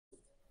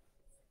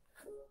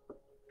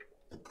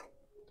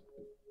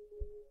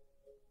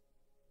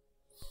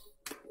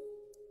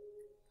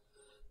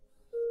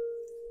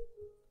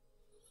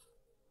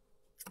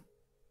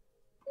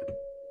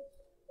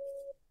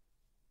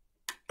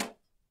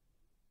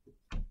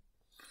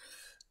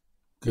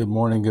Good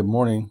morning. Good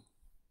morning.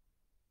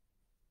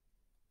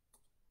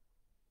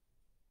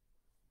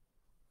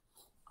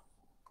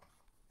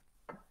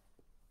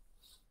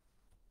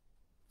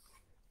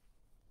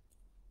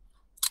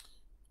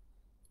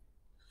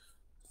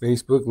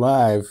 Facebook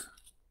Live,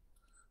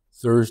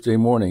 Thursday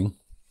morning.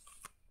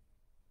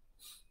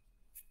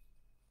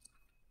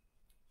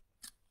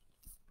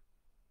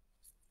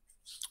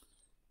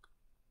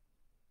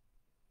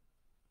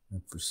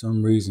 And for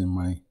some reason,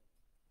 my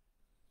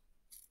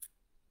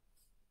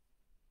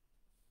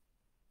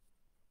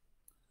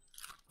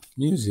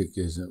music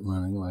isn't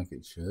running like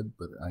it should,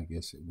 but I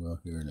guess it will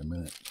here in a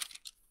minute.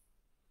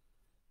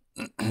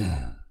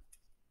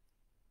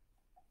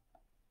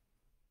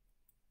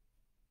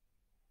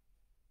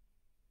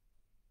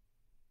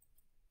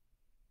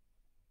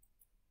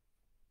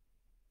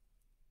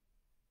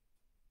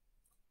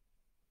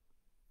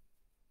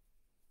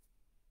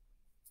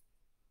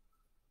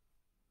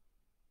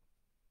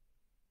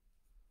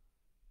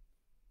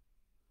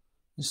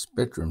 This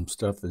Spectrum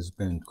stuff has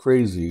been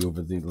crazy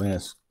over the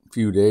last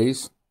few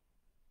days.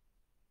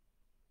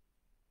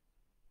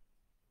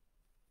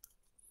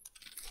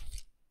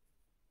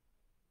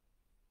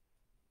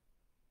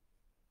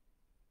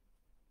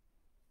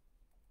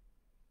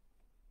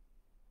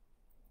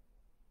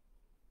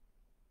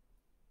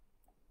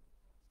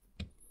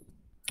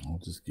 I'll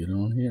just get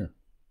on here.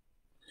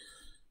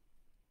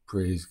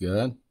 Praise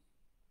God.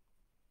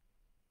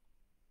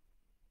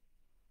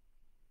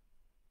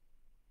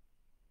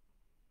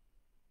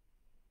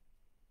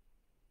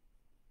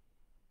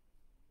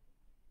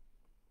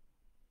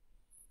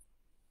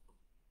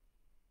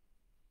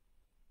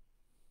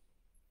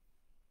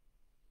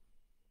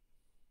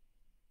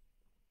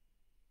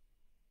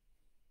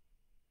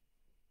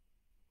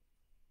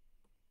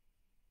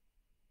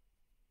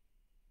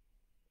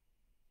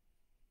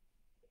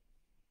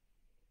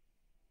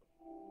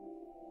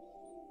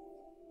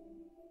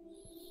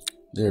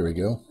 There we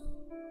go.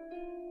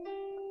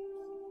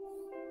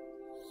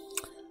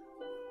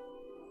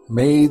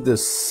 May the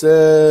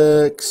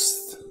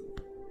 6th,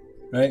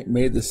 right?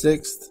 May the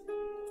 6th.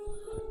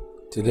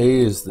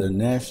 Today is the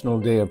National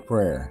Day of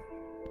Prayer.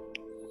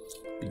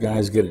 You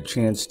guys get a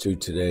chance to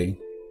today.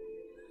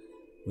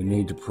 We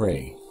need to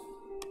pray.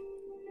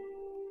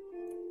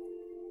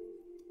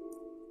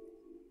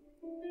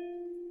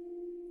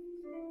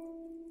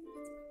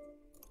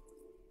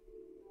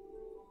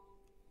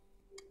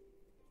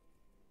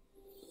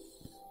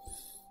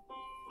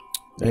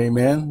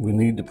 Amen. We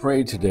need to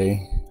pray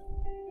today.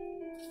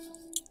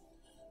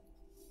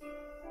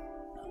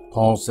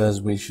 Paul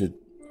says we should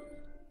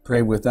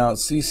pray without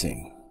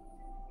ceasing.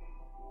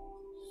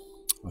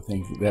 I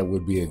think that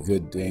would be a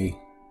good day.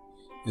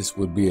 This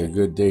would be a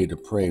good day to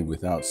pray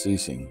without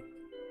ceasing.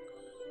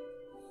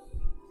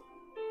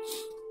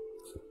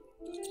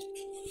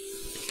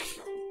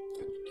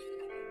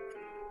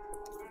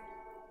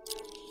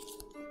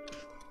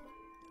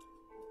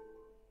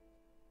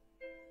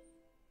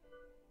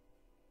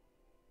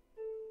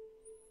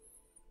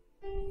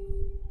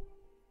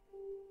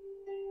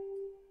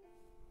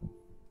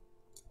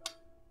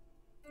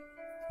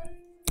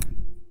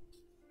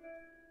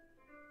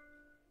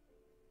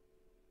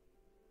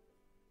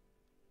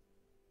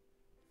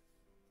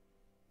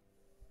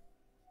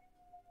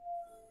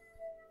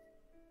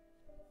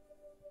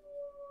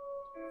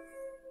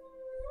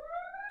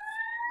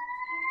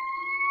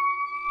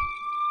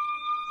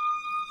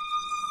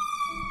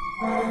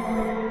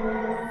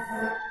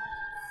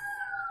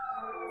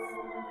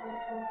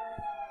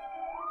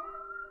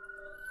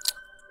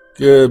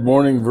 Good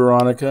morning,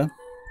 Veronica.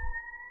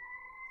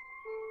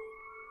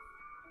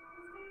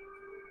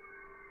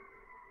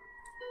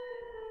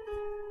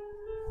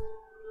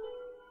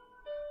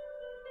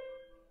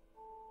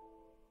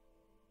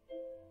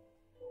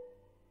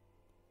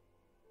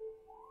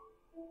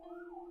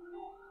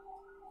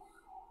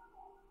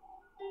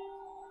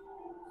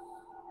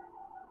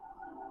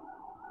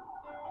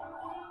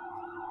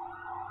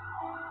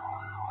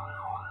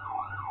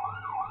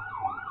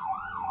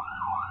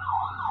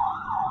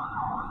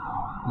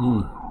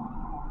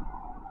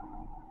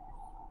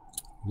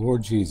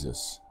 Lord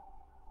Jesus,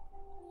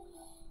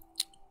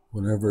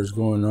 whatever is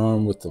going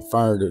on with the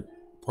fire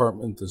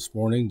department this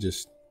morning,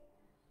 just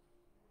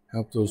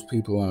help those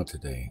people out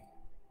today.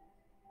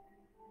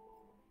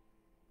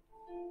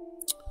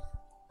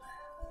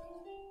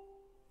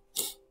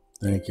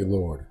 Thank you,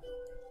 Lord.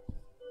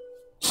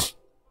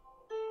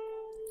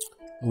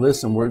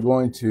 Listen, we're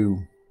going to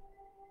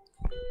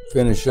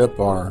finish up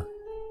our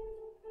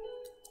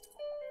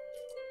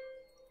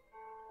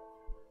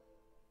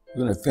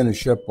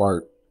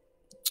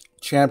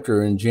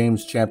chapter in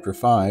James chapter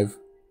 5,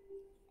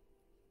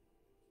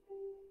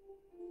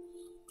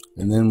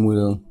 and then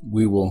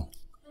we will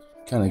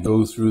kind of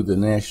go through the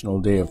National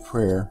Day of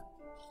Prayer,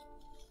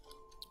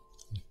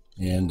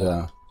 and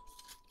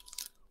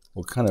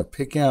we'll kind of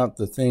pick out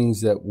the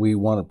things that we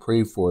want to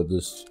pray for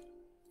this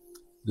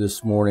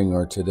morning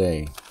or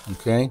today.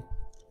 Okay?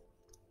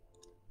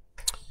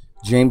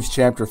 James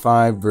chapter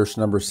 5, verse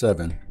number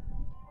 7.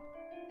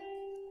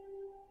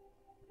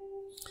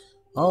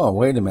 Oh,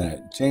 wait a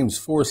minute. James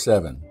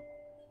 4:7.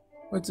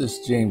 What does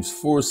James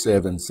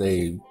 4:7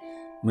 say,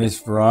 Miss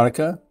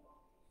Veronica?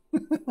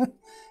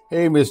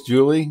 Hey, Miss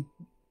Julie.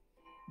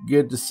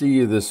 Good to see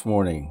you this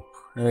morning.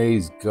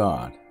 Praise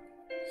God.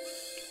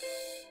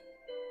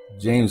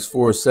 James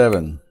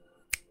 4:7.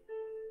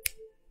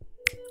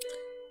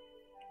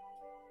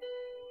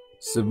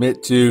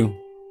 Submit to,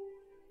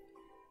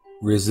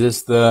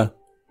 resist the.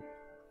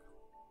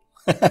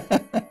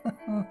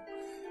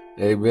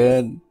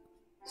 Amen.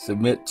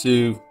 Submit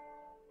to,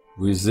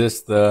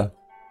 resist the.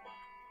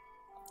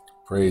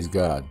 Praise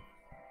God.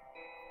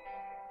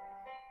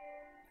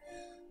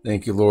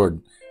 Thank you,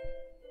 Lord.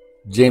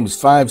 James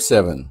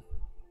 5:7.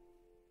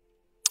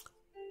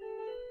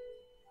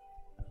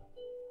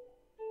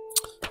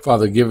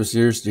 Father, give us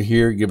ears to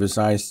hear, give us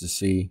eyes to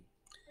see.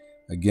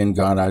 Again,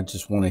 God, I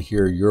just want to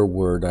hear your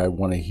word. I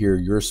want to hear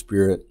your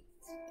spirit.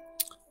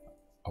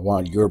 I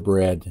want your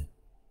bread.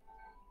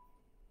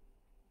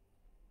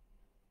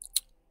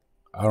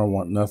 I don't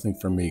want nothing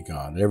from me,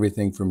 God.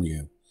 Everything from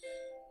you.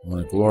 I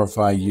want to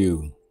glorify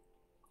you.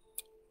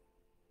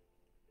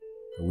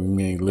 That we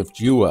may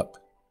lift you up.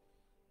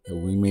 That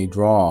we may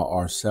draw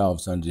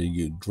ourselves unto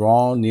you.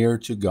 Draw near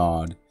to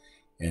God,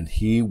 and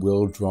he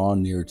will draw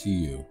near to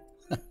you.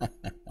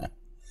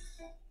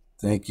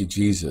 Thank you,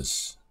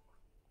 Jesus.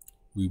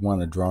 We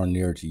want to draw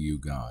near to you,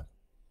 God.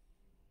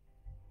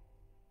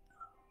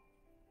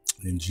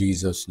 In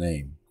Jesus'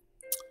 name.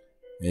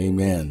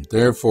 Amen.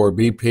 Therefore,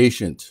 be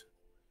patient,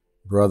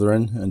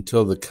 brethren,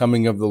 until the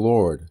coming of the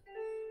Lord.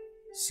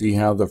 See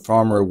how the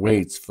farmer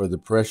waits for the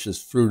precious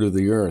fruit of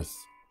the earth,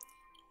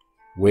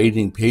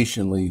 waiting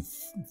patiently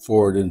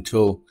for it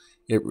until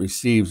it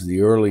receives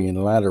the early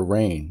and latter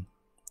rain.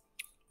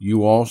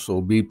 You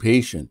also be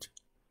patient.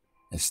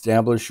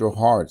 Establish your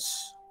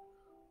hearts,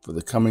 for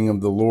the coming of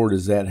the Lord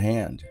is at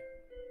hand.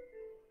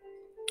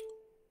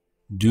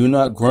 Do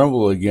not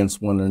grumble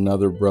against one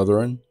another,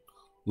 brethren,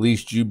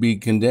 lest you be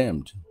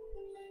condemned.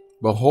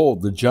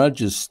 Behold, the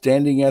judge is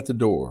standing at the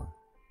door.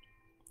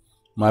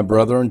 My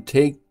brethren,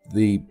 take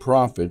the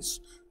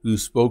prophets who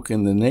spoke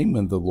in the name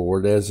of the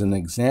Lord as an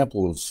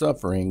example of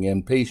suffering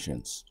and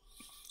patience.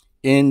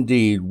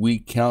 Indeed, we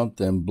count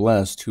them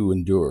blessed who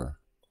endure.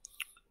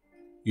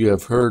 You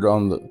have heard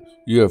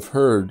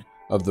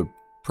of the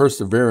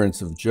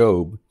perseverance of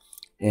Job,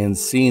 and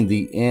seen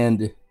the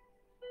end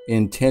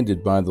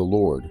intended by the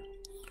Lord.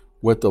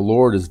 That the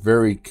Lord is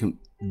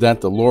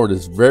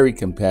very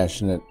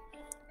compassionate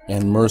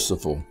and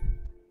merciful.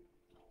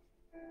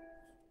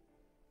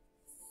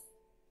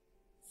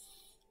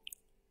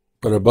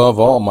 But above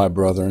all, my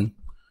brethren,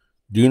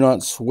 do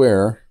not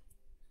swear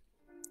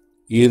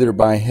either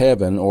by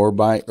heaven or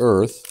by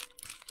earth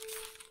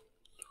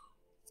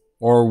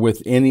or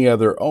with any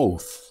other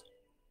oath,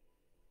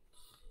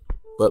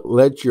 but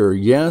let your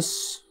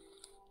yes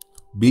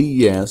be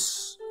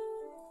yes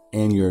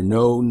and your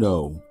no,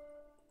 no,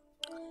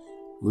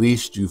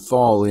 lest you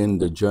fall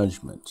into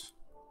judgment.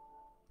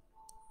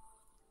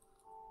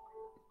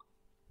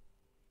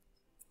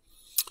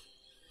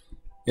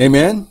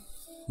 Amen.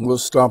 We'll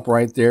stop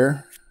right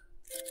there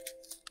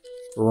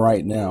for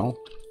right now.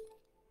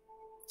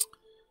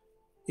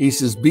 He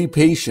says, be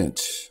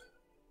patient.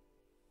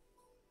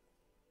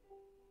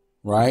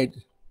 Right?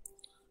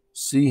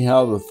 See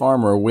how the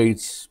farmer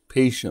waits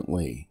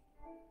patiently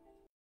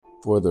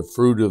for the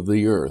fruit of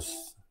the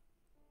earth.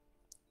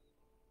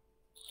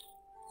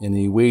 And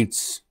he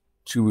waits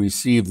to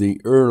receive the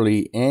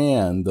early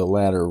and the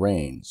latter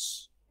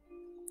rains.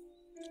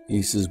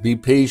 He says, be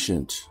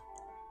patient.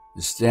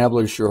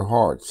 Establish your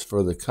hearts,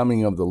 for the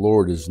coming of the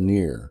Lord is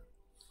near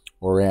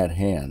or at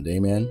hand.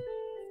 Amen.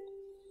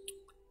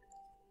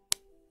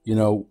 You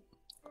know,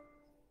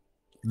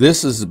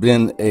 this has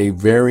been a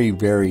very,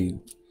 very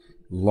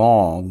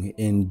long,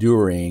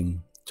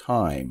 enduring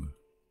time,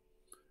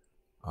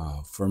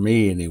 for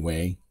me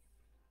anyway.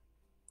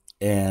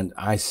 And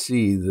I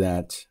see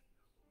that,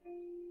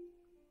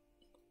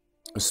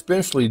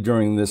 especially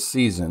during this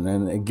season,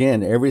 and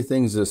again,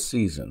 everything's a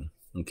season,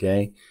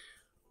 okay?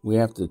 We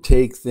have to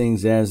take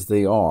things as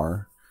they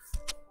are,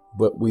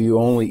 but we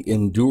only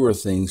endure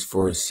things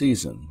for a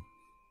season,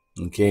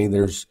 okay?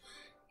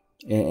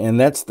 And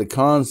that's the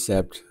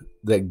concept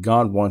that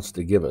God wants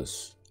to give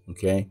us,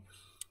 okay?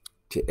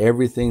 To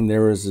everything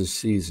there is a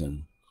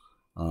season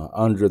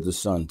under the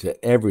sun.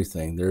 To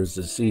everything there's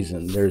a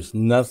season. There's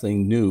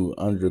nothing new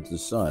under the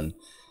sun.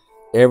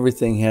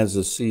 Everything has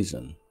a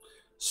season.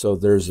 So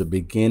there's a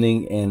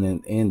beginning and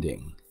an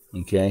ending,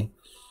 okay?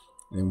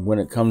 And when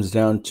it comes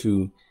down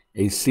to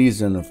a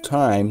season of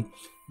time,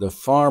 the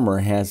farmer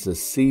has a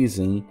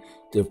season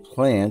to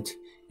plant,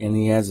 and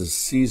he has a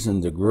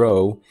season to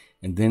grow,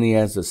 and then he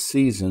has a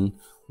season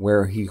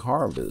where he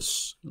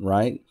harvests,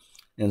 right?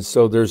 And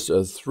so there's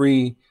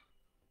three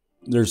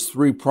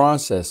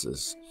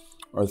processes,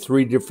 or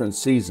three different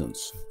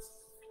seasons,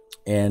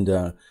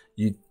 and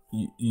you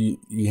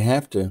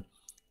have to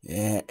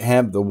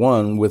have the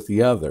one with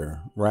the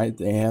other, right?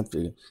 They have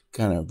to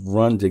kind of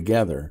run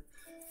together,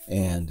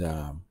 and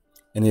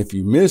if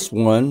you miss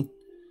one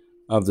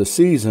of the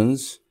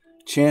seasons,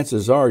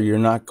 chances are you're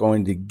not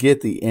going to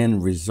get the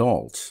end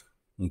result.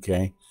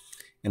 Okay.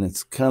 And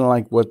it's kind of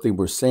like what they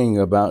were saying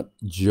about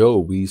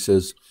Job. He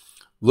says,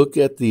 look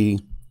at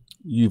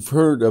you've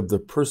heard of the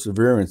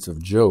perseverance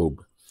of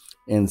Job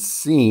and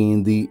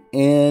seen the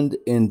end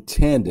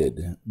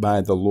intended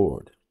by the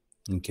Lord.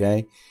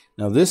 Okay.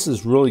 Now, this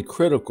is really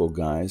critical,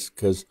 guys,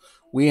 because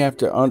we have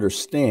to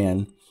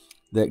understand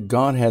that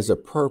God has a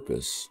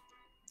purpose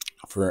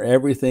for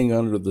everything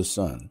under the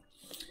sun.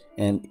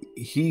 And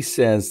he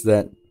says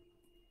that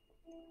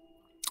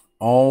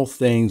all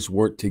things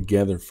work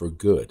together for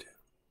good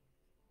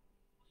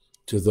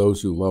to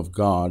those who love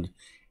God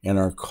and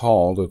are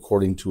called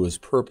according to his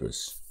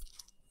purpose.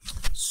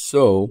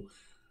 So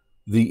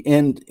the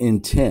end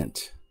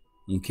intent,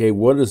 okay,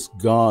 what is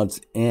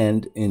God's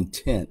end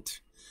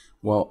intent?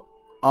 Well,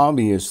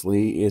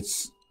 obviously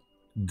it's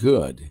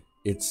good.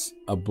 It's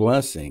a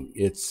blessing.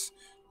 It's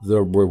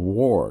the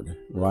reward,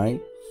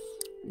 right?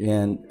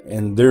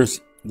 And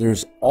there's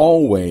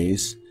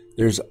always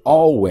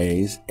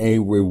a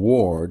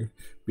reward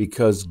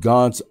because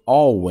God's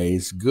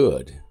always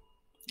good.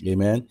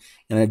 Amen.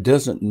 And it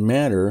doesn't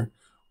matter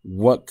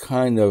what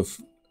kind of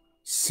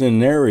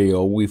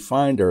scenario we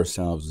find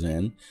ourselves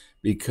in,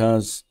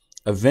 because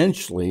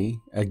eventually,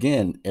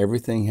 again,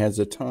 everything has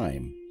a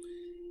time.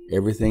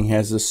 Everything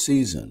has a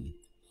season.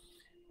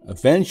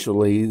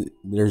 Eventually,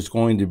 there's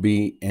going to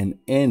be an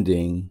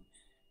ending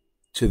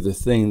to the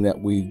thing that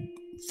we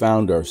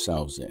found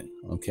ourselves in,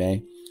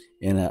 okay?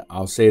 And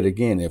I'll say it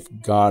again, if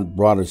God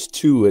brought us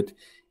to it,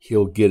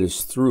 he'll get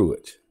us through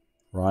it,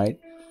 right?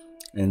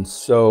 And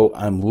so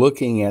I'm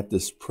looking at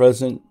this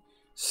present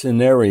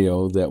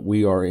scenario that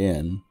we are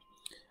in,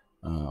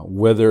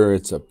 whether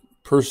it's a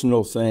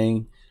personal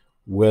thing,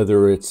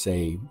 whether it's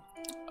a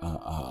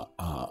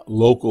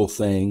local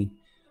thing,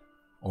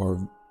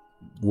 or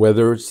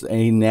whether it's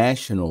a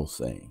national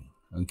thing,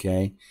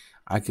 okay?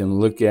 I can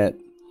look at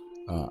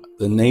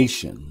the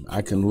nation.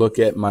 I can look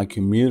at my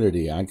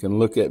community. I can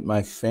look at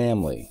my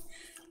family.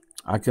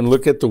 I can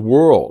look at the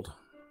world,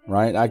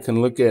 right? I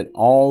can look at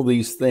all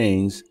these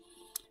things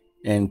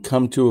and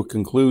come to a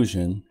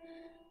conclusion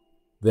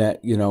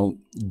that,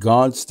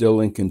 God's still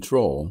in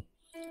control.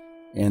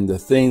 And the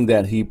thing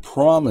that he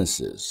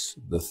promises,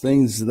 the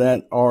things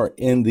that are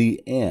in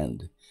the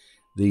end,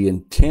 the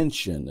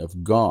intention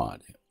of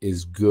God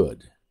is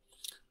good.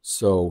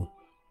 So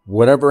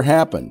whatever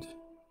happened,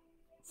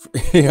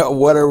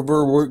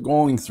 whatever we're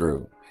going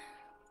through,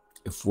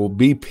 if we'll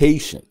be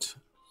patient,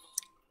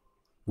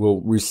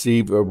 we'll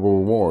receive a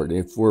reward.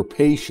 If we're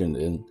patient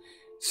and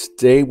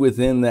stay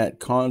within that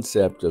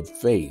concept of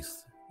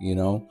faith,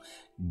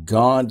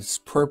 God's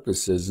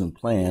purposes and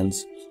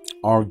plans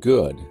are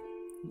good.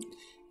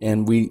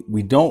 And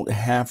we don't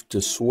have to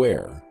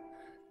swear,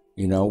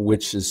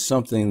 which is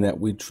something that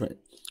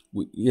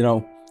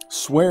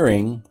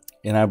swearing,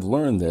 and I've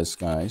learned this,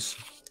 guys,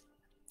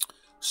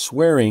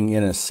 swearing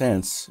in a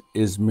sense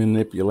is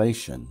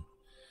manipulation.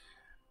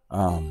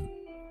 And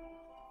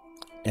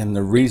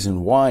the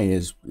reason why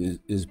is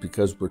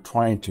because we're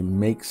trying to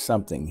make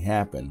something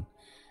happen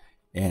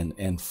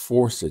and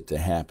force it to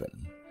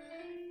happen.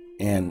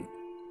 And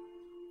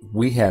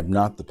we have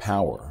not the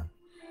power,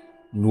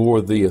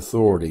 nor the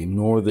authority,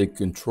 nor the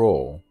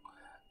control,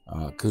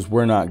 because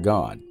we're not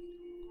God,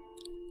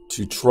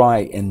 to try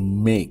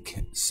and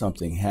make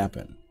something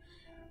happen.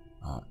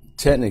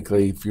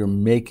 Technically, if you're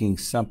making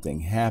something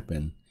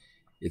happen,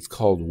 it's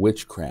called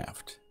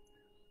witchcraft.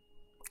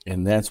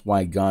 And that's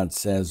why God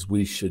says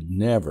we should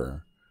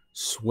never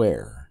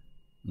swear,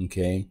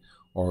 okay,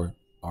 or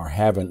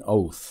have an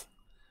oath.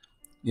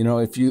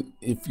 If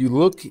you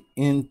look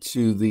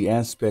into the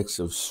aspects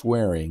of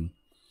swearing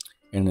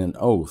and an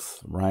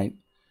oath, right?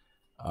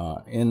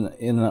 And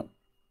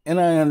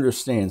I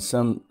understand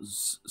some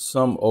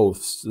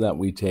oaths that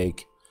we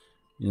take,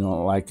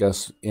 like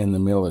us in the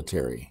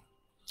military.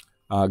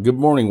 Good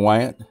morning,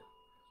 Wyatt.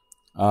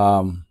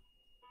 I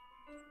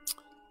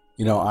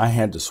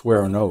had to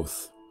swear an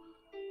oath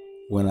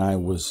when I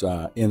was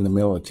in the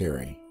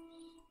military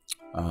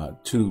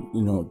to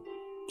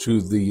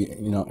the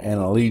an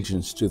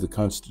allegiance to the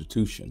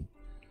Constitution.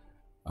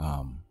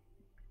 I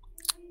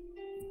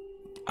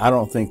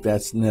don't think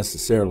that's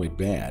necessarily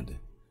bad,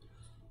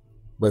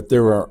 but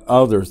there are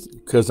others,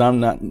 because I'm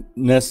not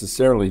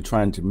necessarily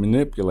trying to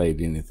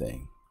manipulate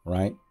anything,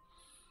 right?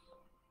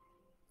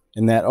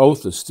 And that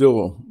oath is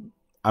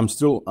I'm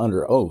still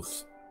under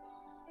oath,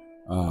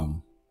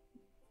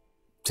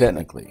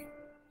 technically,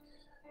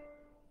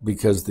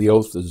 because the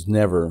oath is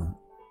never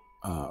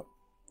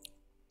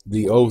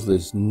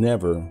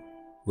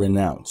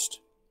renounced,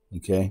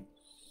 okay?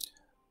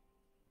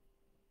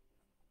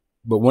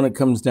 But when it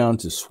comes down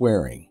to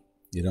swearing,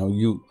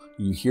 you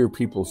hear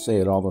people say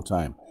it all the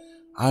time.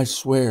 I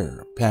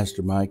swear,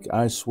 Pastor Mike,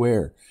 I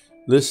swear.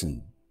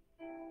 Listen,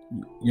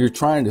 you're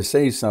trying to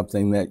say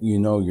something that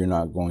you're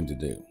not going to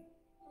do.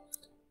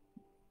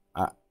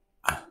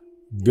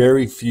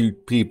 Very few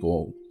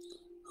people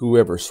who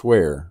ever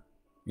swear,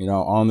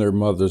 on their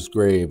mother's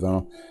grave.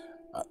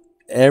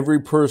 Every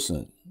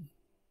person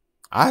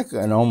I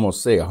can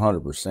almost say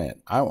 100%.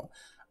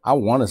 I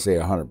want to say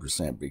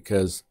 100%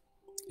 because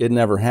it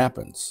never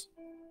happens.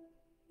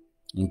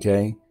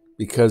 Okay?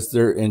 Because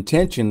their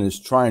intention is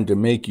trying to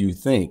make you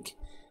think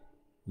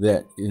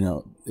that,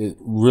 it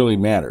really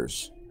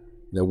matters,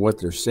 that what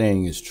they're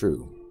saying is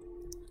true.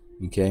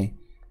 Okay?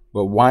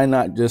 But why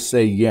not just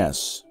say,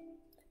 yes,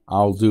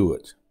 I'll do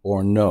it,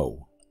 or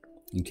no?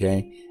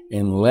 Okay?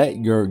 And let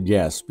your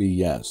yes be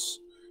yes.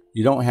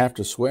 You don't have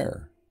to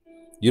swear.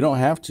 You don't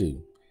have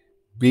to.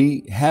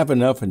 Have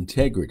enough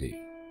integrity.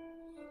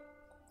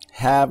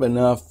 Have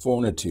enough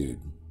fortitude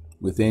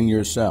within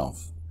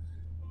yourself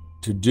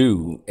to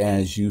do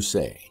as you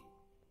say.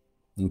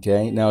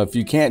 Okay? Now, if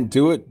you can't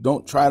do it,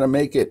 don't try to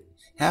make it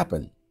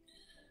happen.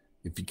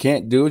 If you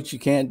can't do it, you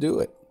can't do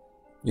it.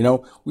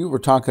 We were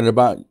talking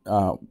about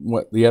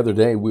the other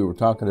day, we were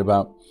talking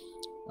about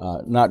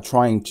not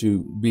trying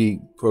to be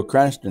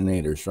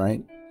procrastinators,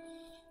 right?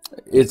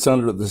 It's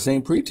under the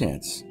same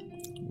pretense,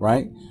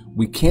 right?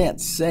 We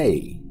can't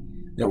say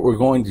that we're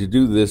going to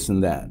do this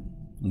and that,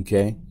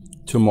 okay,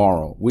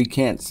 tomorrow. We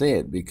can't say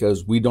it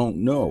because we don't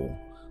know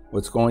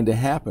what's going to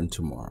happen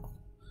tomorrow.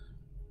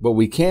 But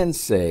we can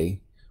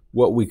say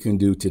what we can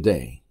do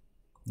today,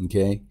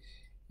 okay?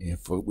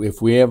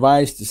 If we have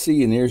eyes to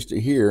see and ears to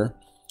hear,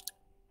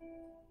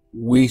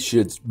 we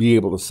should be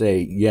able to say,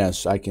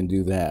 yes, I can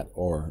do that,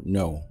 or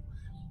no.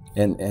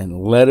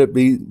 And let it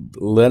be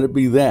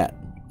that,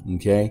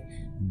 okay?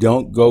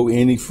 Don't go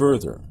any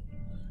further,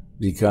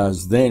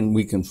 because then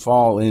we can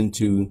fall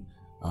into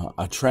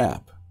a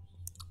trap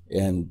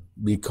and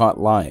be caught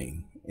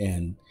lying.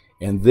 And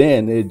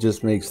then it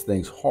just makes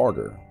things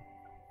harder.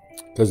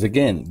 Because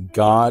again,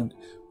 God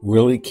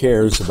really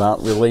cares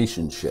about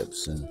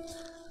relationships. And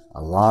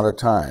a lot of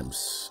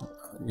times,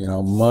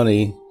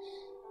 money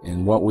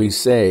and what we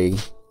say,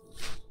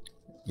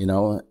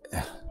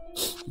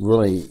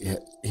 really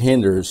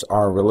hinders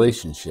our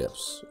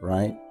relationships,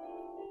 right?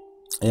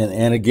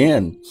 And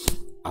again,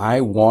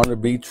 I want to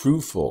be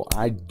truthful.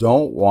 I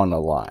don't want to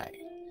lie.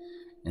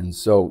 And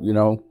so,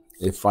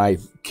 if I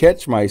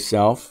catch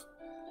myself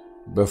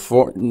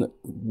before,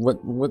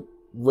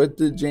 what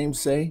did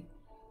James say?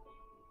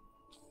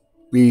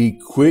 Be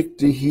quick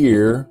to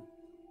hear,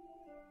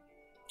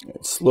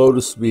 slow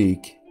to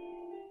speak,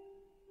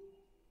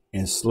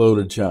 and slow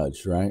to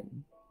judge, right?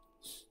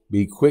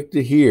 Be quick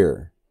to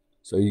hear.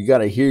 So you got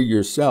to hear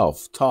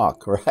yourself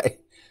talk, right?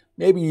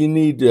 Maybe you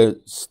need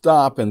to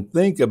stop and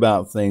think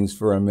about things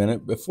for a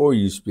minute before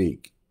you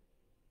speak,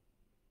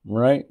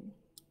 right?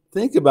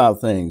 Think about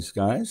things,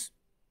 guys.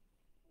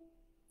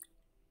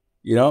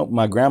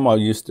 My grandma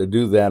used to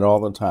do that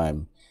all the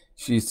time.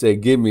 She'd say,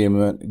 give me a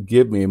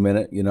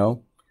minute,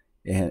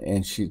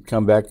 and she'd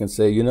come back and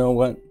say, you know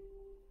what?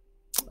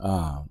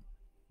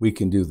 We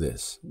can do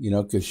this,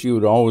 because she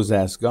would always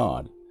ask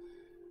God.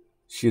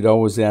 She'd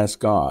always ask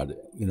God,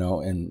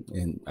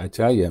 and I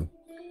tell you,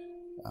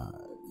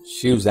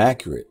 she was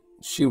accurate.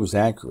 She was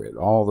accurate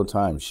all the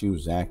time. She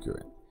was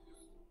accurate.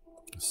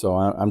 So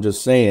I'm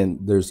just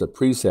saying there's a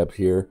precept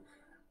here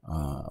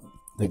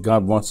that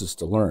God wants us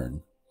to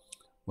learn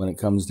when it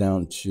comes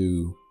down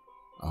to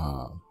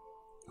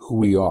who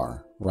we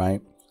are,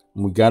 right?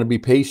 And we got to be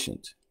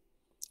patient,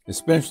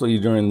 especially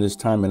during this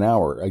time and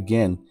hour.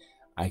 Again,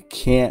 I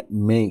can't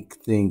make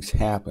things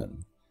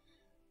happen,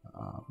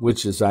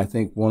 which is, I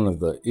think, one of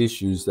the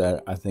issues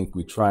that I think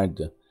we tried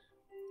to,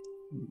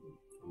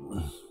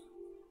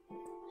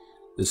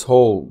 this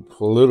whole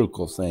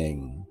political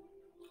thing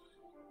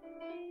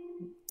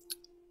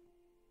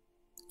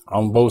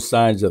on both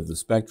sides of the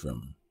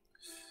spectrum.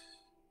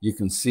 You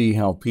can see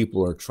how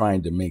people are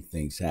trying to make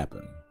things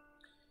happen.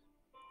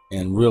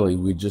 And really,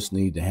 we just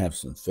need to have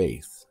some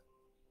faith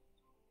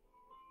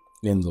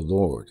in the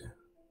Lord,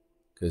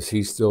 because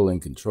He's still in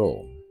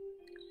control.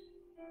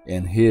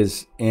 And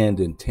His end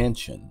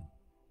intention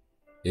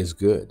is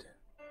good.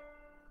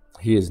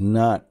 He is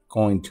not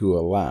going to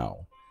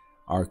allow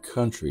our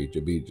country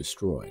to be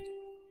destroyed.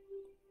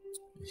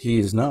 He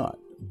is not,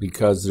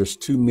 because there's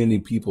too many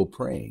people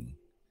praying.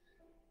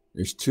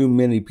 There's too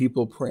many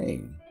people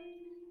praying.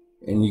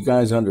 And you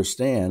guys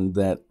understand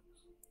that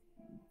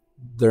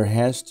there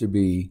has to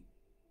be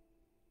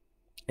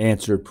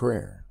answered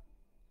prayer.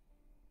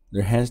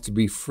 There has to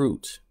be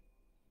fruit,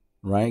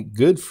 right?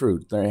 Good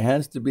fruit. There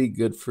has to be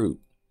good fruit,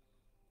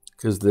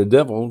 because the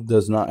devil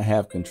does not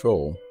have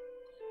control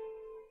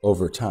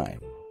over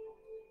time,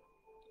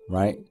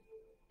 right?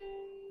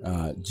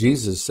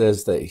 Jesus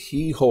says that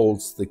He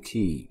holds the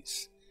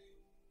keys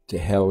to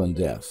hell and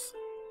death.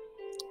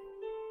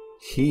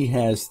 He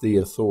has the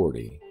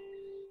authority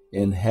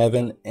in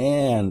heaven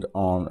and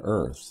on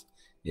earth.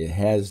 It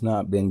has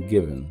not been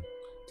given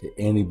to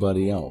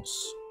anybody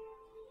else.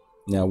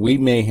 Now, we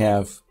may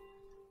have,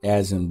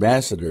 as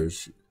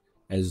ambassadors,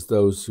 as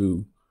those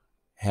who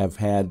have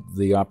had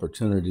the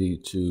opportunity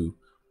to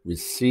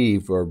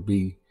receive or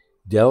be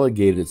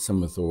delegated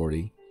some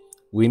authority,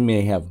 we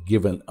may have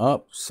given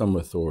up some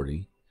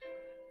authority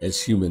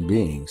as human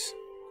beings,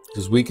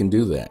 because we can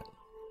do that.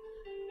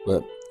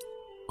 But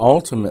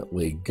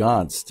ultimately,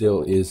 God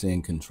still is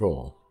in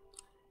control.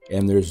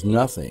 And there's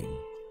nothing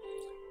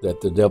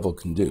that the devil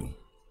can do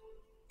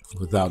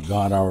without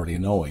God already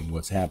knowing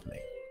what's happening.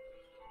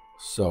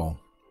 So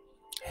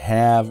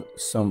have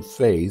some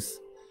faith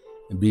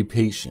and be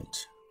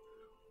patient.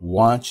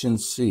 Watch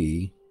and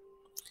see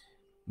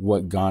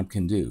what God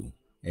can do.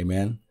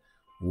 Amen.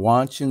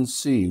 Watch and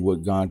see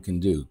what God can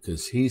do,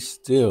 because he's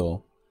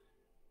still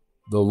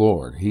the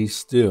Lord. He's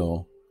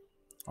still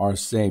our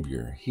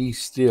Savior. He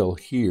still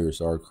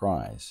hears our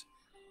cries,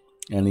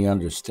 and he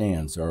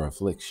understands our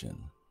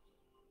affliction.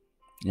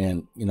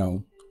 And,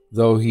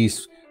 though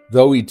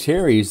he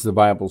tarries, the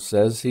Bible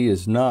says, he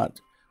is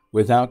not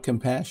without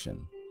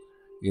compassion.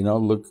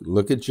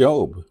 Look at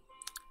Job.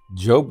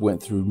 Job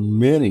went through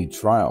many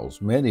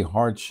trials, many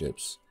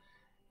hardships,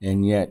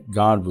 and yet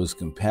God was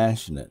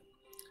compassionate,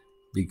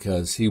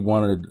 because he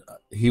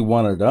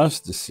wanted us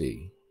to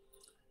see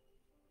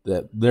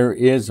that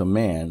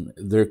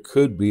there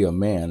could be a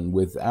man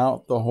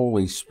without the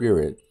Holy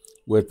Spirit,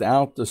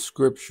 without the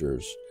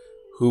scriptures,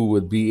 who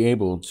would be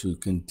able to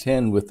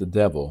contend with the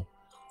devil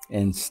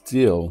and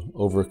still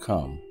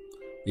overcome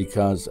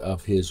because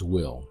of his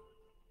will.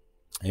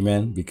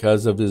 Amen.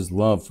 Because of his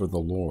love for the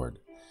Lord.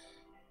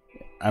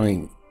 I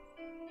mean,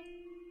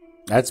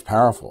 that's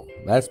powerful.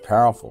 That's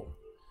powerful.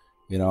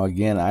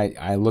 Again,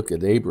 I look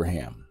at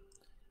Abraham.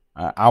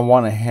 I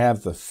want to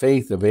have the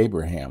faith of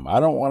Abraham. I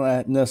don't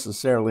want to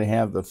necessarily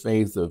have the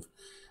faith of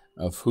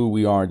who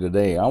we are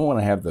today. I want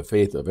to have the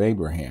faith of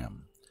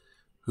Abraham,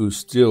 who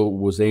still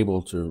was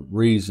able to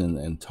reason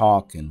and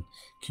talk and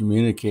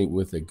communicate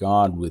with a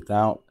God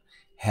without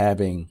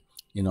having,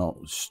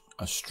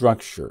 a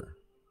structure.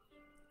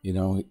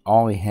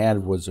 All he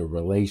had was a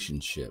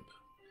relationship.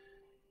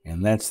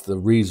 And that's the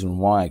reason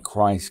why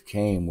Christ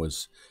came,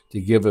 was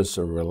to give us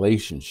a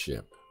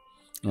relationship.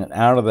 And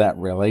out of that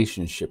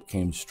relationship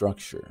came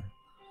structure.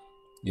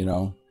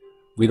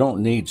 We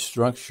don't need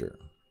structure.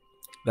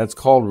 That's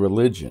called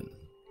religion.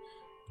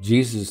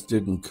 Jesus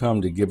didn't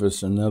come to give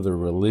us another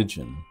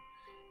religion.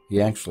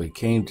 He actually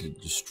came to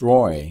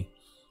destroy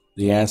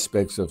the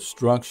aspects of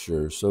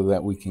structure so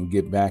that we can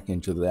get back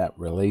into that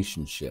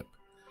relationship.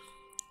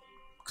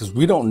 Because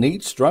we don't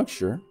need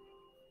structure.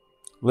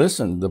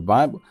 Listen, the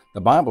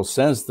Bible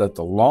says that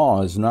the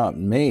law is not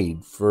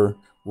made for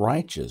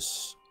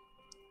righteous.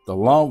 The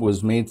law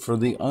was made for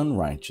the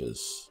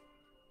unrighteous.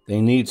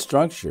 They need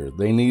structure.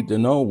 They need to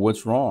know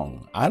what's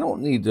wrong. I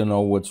don't need to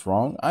know what's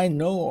wrong. I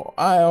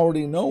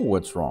already know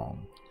what's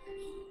wrong.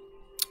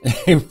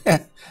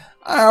 Amen.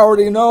 I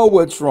already know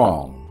what's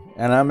wrong,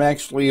 and I'm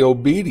actually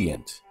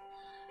obedient.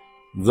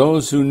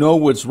 Those who know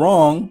what's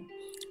wrong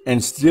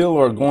and still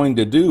are going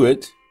to do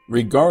it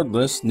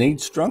regardless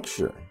need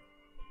structure.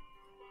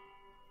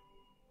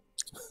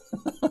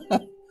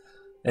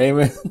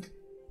 Amen.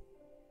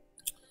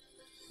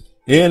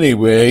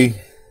 Anyway,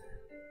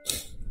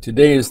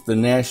 today is the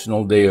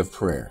National Day of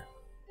Prayer.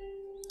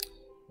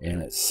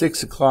 And at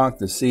 6 o'clock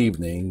this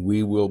evening,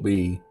 we will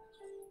be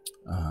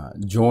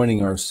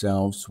joining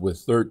ourselves with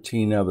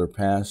 13 other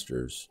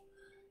pastors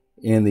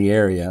in the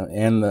area.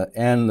 And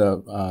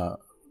the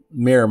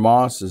Mayor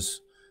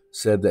Moss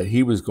said that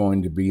he was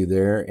going to be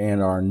there.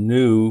 And our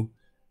new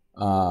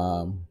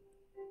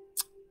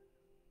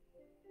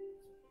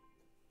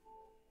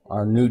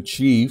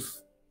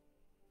chief,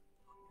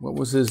 what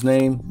was his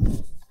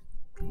name?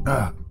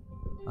 I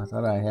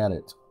thought I had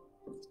it.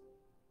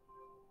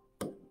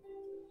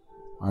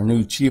 Our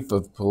new chief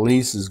of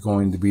police is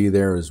going to be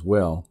there as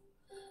well.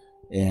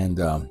 And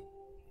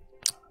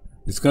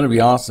it's going to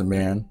be awesome,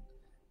 man,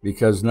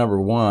 because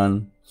number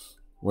one,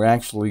 we're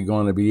actually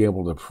going to be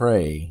able to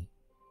pray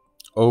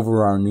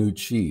over our new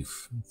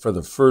chief for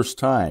the first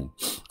time.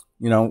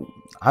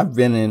 I've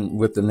been in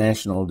with the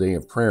National Day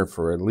of Prayer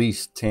for at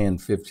least 10,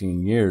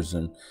 15 years,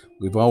 and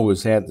we've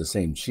always had the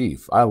same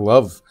chief. I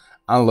love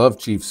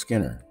Chief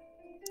Skinner.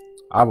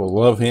 I will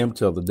love him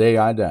till the day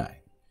I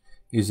die.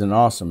 He's an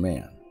awesome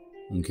man.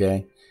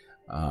 Okay?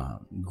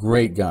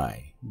 Great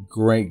guy.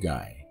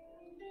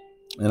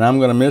 And I'm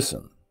going to miss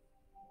him.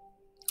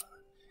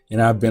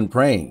 And I've been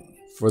praying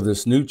for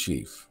this new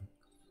chief.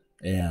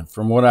 And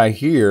from what I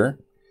hear,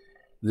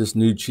 this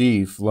new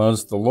chief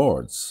loves the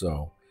Lord.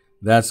 So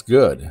that's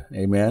good.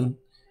 Amen.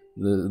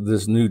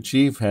 This new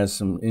chief has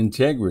some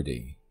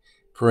integrity.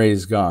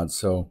 Praise God.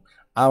 So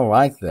I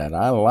like that.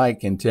 I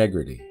like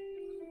integrity.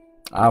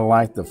 I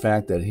like the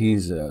fact that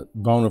he's a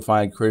bona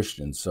fide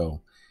Christian.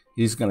 So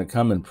he's going to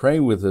come and pray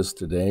with us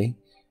today.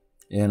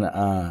 And,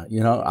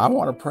 I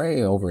want to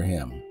pray over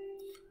him.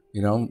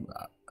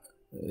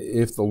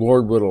 If the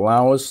Lord would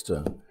allow us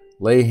to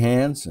lay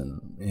hands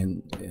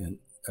and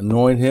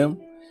anoint him,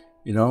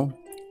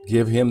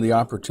 give him the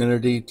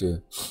opportunity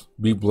to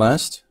be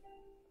blessed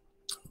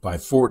by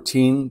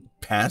 14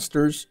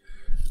 pastors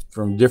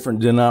from different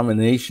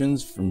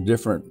denominations, from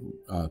different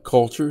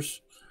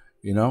cultures.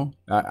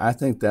 I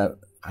think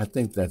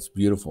that's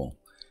beautiful.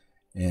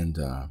 And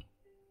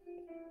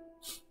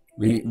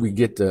we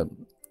get to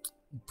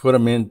put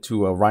him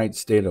into a right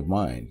state of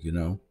mind,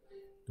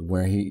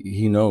 where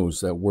he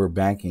knows that we're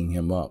backing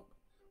him up.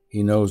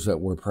 He knows that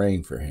we're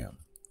praying for him.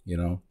 You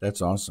know,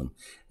 that's awesome.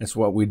 That's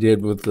what we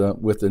did with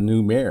the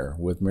new mayor,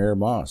 with Mayor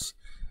Moss.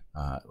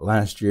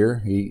 Last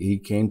year, he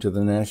came to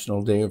the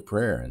National Day of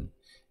Prayer,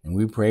 and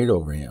we prayed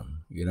over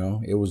him. You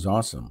know, it was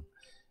awesome.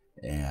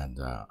 And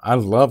I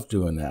love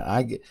doing that.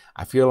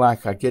 I feel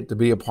like I get to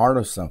be a part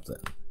of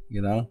something,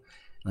 you know,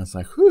 and it's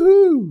like,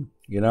 whoo,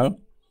 you know.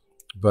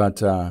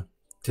 But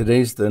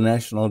today's the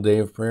National Day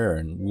of Prayer,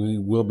 and we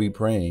will be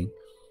praying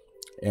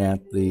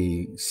at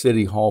the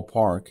City Hall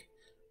Park,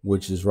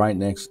 which is right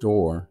next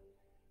door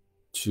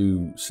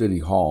to City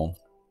Hall.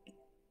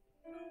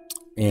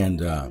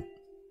 And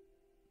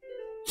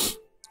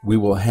we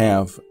will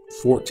have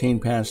 14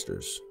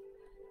 pastors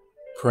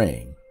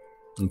praying,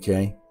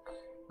 okay?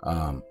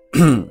 And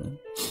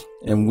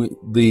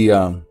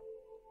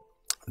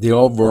the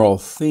overall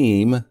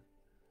theme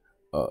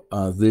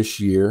this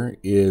year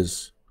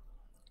is,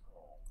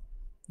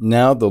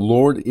 now the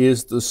Lord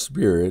is the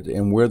Spirit,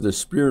 and where the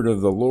Spirit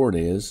of the Lord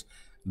is,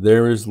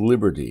 there is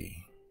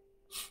liberty.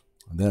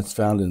 That's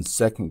found in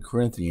 2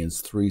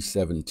 Corinthians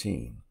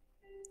 3:17.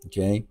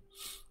 Okay?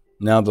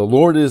 Now the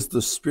Lord is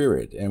the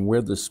Spirit, and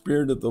where the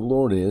Spirit of the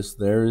Lord is,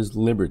 there is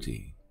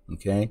liberty.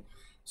 Okay?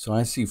 So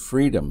I see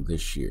freedom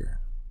this year.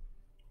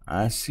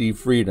 I see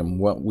freedom.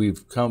 What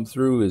we've come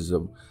through is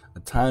a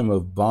time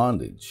of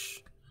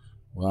bondage.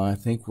 Well, I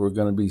think we're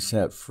going to be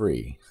set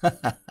free.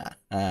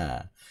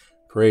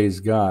 Praise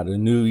God. A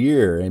new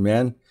year,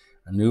 amen.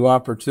 A new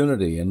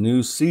opportunity, a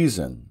new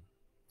season.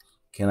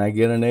 Can I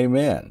get an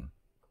amen?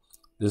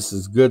 This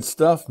is good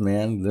stuff,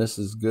 man. This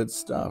is good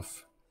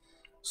stuff.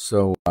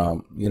 So,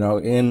 you know,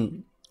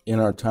 in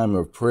our time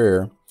of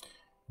prayer,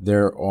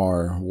 there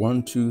are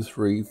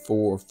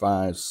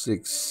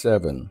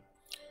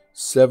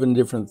 7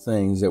 different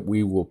things that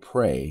we will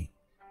pray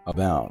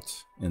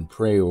about and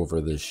pray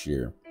over this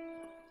year.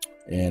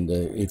 And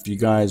if you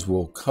guys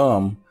will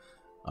come,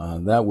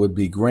 that would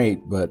be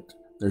great. But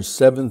there's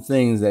 7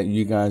 things that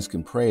you guys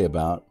can pray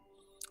about.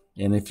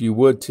 And if you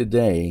would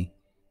today,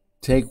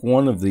 take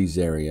one of these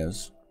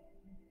areas,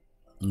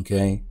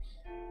 okay,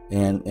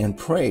 and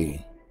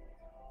pray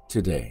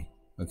today,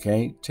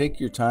 okay?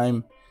 Take your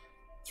time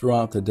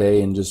throughout the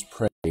day and just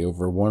pray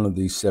over one of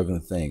these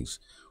 7 things.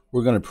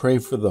 We're going to pray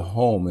for the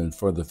home and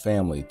for the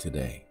family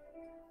today.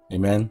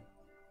 Amen.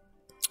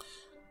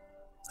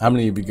 How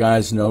many of you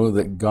guys know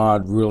that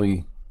God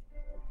really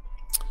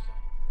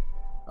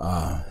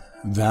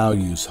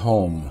values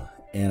home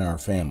and our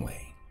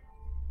family?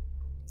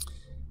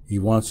 He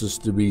wants us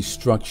to be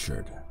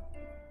structured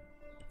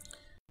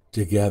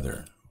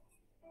together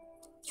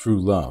through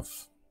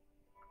love.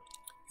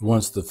 He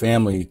wants the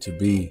family to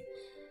be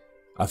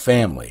a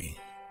family,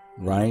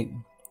 right?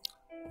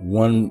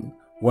 One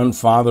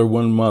father,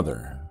 one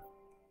mother.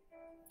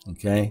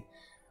 Okay?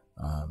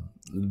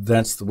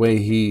 That's the way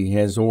He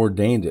has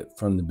ordained it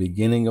from the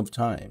beginning of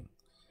time.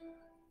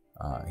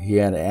 He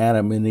had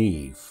Adam and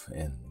Eve,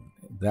 and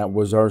that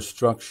was our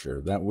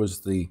structure. That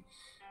was the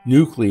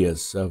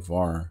nucleus of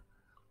our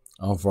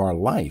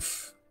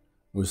life,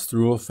 was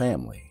through a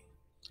family.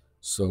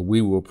 So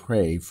we will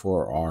pray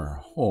for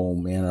our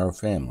home and our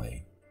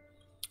family.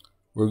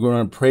 We're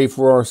going to pray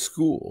for our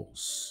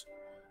schools.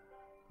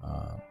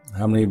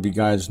 How many of you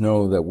guys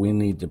know that we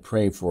need to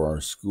pray for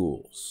our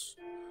schools?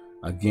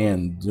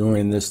 Again,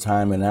 during this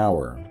time and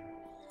hour,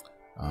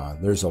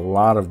 there's a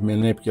lot of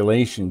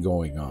manipulation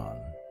going on,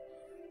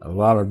 a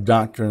lot of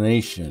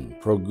doctrination,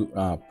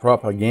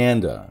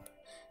 propaganda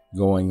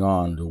going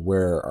on, to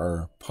where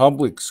our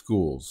public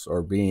schools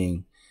are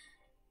being,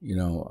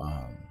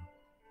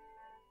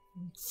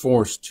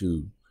 forced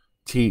to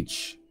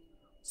teach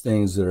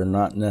things that are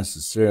not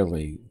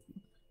necessarily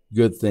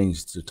good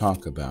things to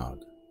talk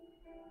about.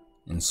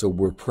 And so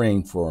we're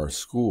praying for our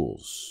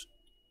schools.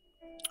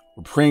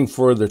 We're praying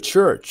for the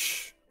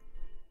church,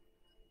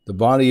 the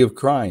body of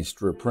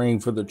Christ. We're praying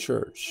for the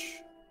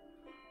church.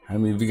 How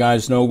many of you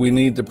guys know we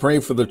need to pray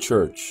for the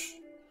church?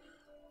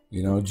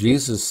 You know,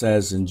 Jesus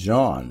says in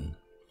John,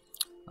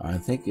 I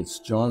think it's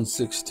John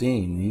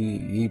 16,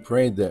 he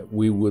prayed that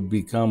we would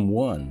become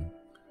one.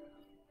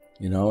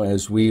 You know,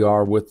 as we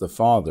are with the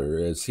Father,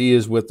 as He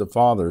is with the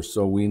Father,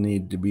 so we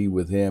need to be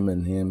with Him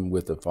and Him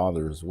with the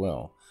Father as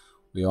well.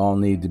 We all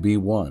need to be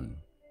one.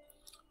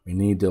 We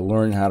need to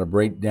learn how to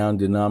break down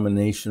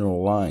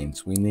denominational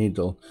lines. We need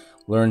to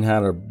learn how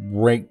to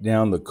break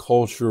down the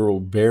cultural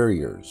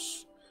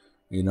barriers.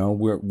 You know,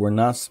 we're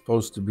not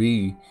supposed to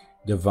be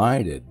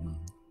divided.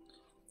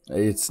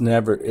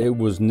 It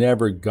was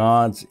never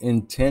God's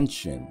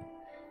intention.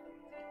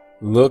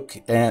 Look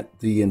at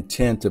the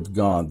intent of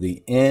God,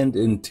 the end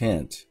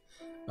intent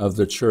of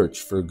the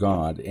church for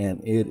God,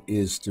 and it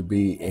is to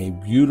be a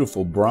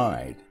beautiful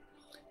bride.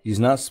 He's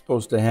not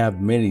supposed to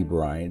have many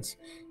brides.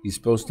 He's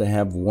supposed to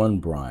have one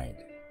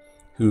bride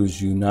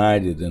who's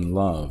united in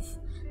love,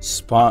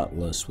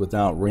 spotless,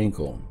 without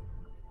wrinkle.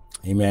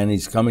 Amen.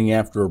 He's coming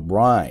after a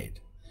bride.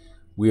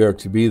 We are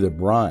to be the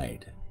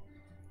bride.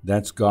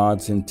 That's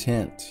God's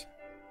intent.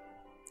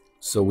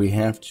 So we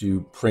have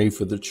to pray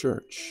for the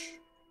church.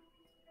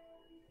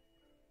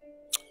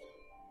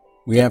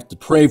 We have to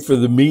pray for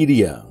the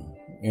media.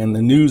 and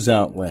the news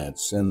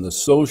outlets and the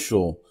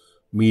social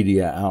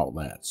media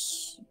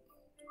outlets.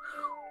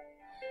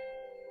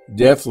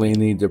 Definitely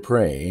need to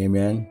pray.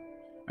 Amen.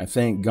 I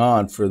thank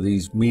God for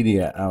these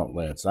media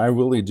outlets. I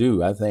really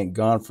do. I thank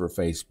God for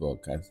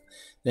Facebook. I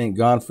thank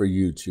God for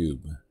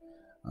YouTube.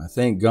 I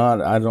thank God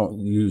I don't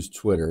use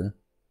Twitter.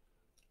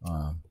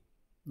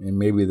 And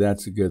maybe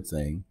that's a good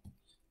thing.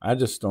 I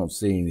just don't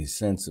see any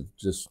sense of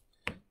just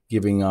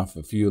giving off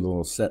a few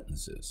little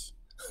sentences.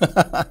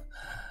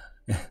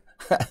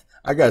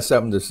 I got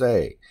something to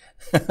say.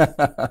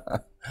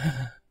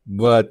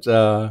 But,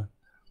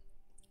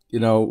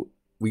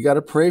 we got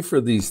to pray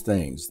for these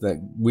things, that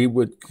we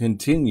would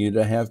continue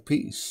to have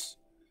peace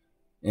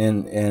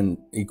and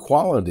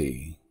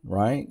equality,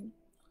 right?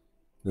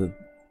 That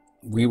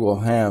we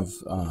will have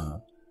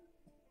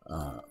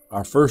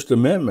our First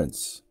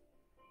Amendments,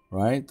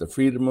 right? The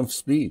freedom of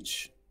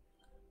speech.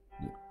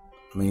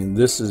 I mean,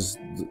 this is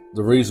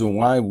the reason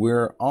why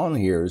we're on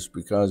here, is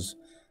because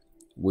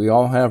we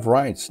all have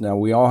rights. Now,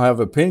 we all have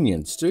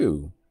opinions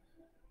too,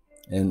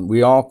 and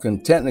we all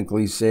can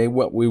technically say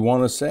what we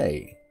want to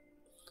say.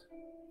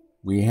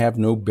 We have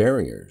no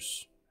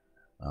barriers,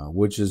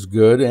 which is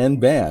good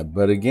and bad.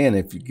 But again,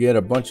 if you get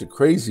a bunch of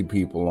crazy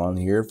people on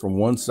here from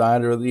one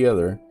side or the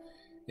other,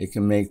 it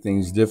can make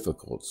things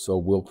difficult. So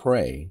we'll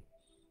pray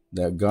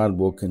that God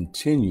will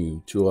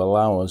continue to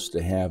allow us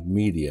to have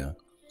media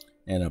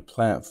and a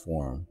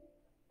platform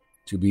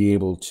to be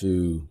able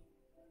to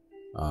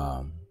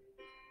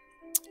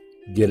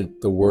get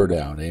the word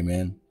out.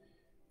 Amen.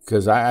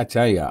 Because I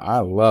tell you, I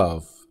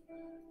love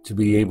to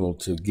be able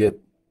to get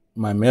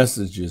my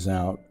messages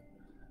out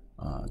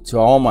to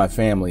all my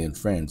family and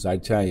friends. I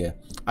tell you,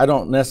 I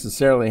don't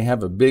necessarily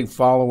have a big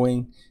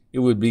following. It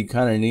would be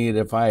kind of neat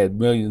if I had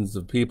millions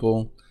of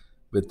people,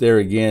 but there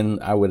again,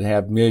 I would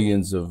have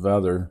millions of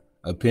other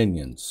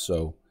opinions.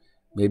 So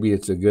maybe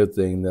it's a good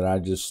thing that I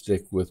just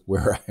stick with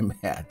where I'm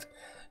at.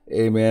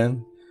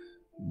 Amen.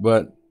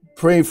 But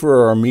pray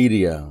for our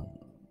media,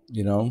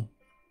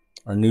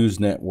 our news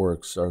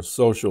networks, our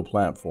social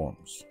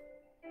platforms.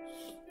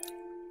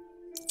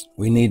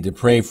 We need to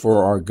pray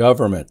for our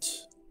government,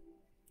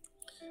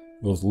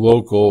 both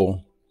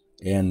local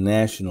and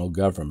national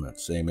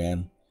governments.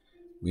 Amen.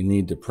 We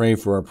need to pray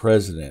for our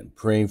president,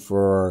 pray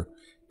for our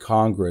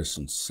Congress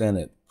and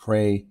Senate,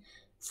 pray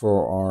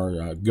for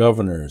our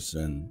governors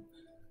and,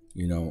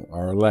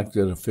 our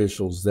elected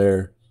officials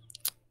there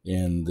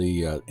in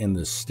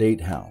the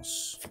state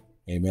house.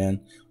 Amen.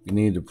 We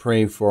need to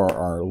pray for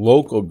our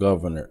local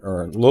governor,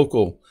 or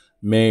local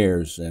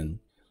mayors and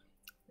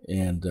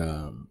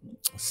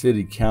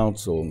city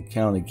council and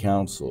county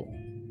council.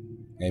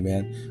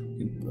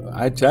 Amen.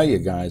 I tell you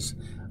guys,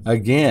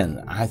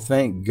 again, I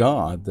thank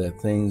God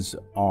that things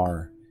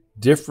are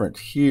different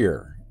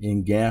here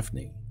in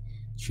Gaffney,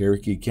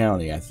 Cherokee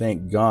County. I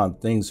thank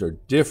God things are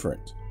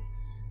different.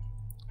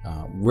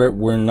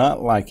 We're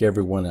not like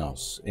everyone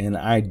else, and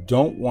I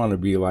don't want to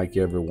be like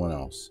everyone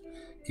else.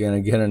 Can I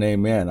get an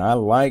amen? I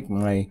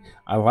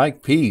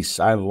like peace.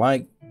 I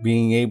like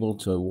being able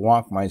to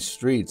walk my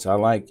streets. I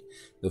like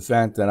the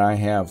fact that I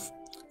have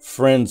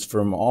friends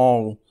from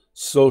all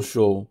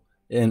social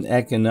and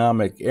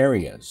economic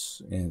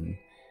areas, and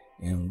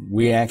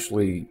we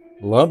actually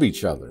love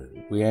each other.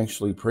 We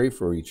actually pray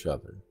for each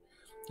other.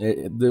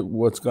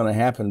 What's going to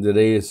happen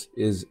today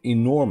is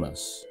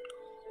enormous,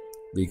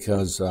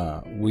 because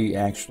we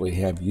actually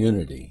have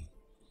unity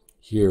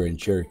here in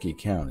Cherokee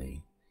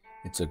County.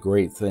 It's a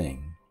great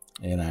thing.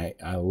 And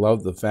I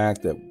love the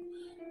fact that,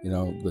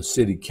 the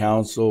city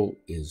council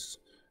is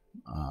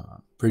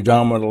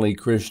predominantly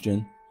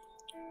Christian.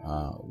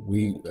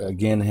 We,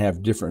 again,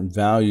 have different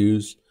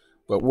values,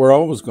 but we're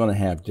always going to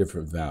have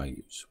different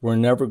values. We're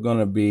never going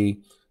to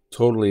be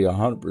totally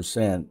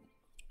 100%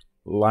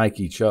 like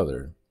each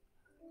other,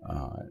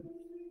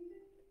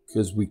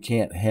 because we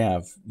can't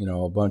have,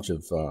 a bunch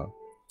of,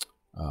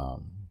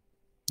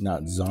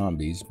 not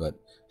zombies, but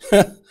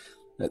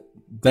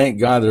thank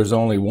God there's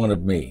only one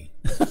of me.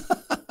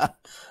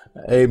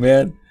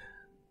 Amen.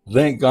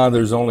 Thank God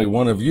there's only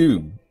one of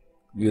you.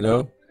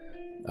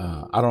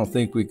 I don't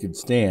think we could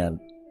stand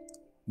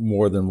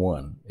more than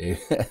one.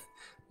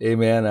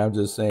 Amen. I'm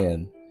just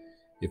saying,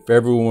 if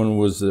everyone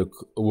was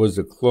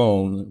a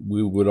clone,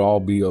 we would all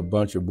be a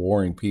bunch of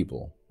boring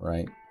people,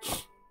 right?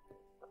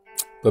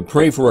 But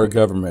pray for our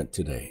government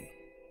today.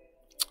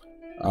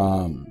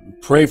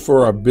 Pray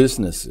for our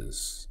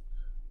businesses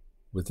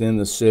within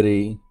the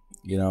city.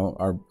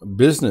 Our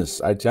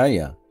business, I tell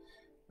you,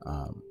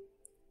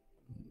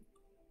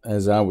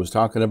 as I was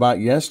talking about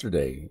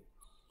yesterday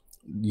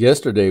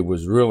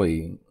was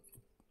really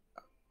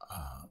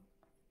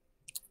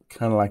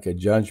kind of like a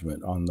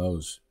judgment on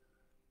those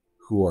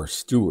who are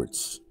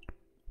stewards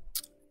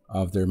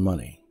of their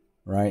money,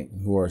 right?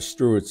 Who are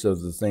stewards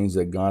of the things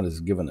that God has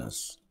given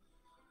us.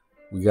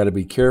 We got to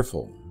be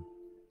careful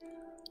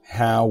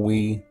how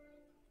we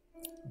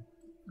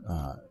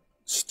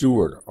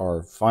steward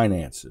our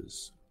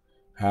finances,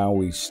 how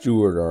we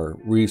steward our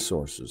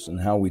resources, and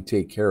how we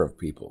take care of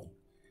people.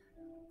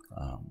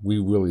 We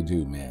really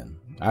do, man.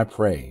 I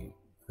pray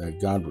that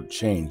God would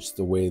change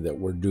the way that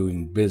we're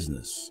doing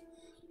business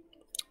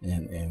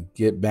and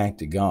get back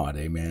to God.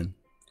 Amen.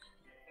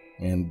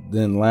 And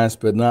then last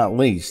but not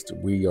least,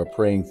 we are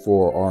praying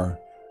for our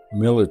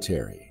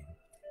military.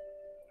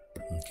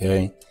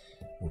 Okay.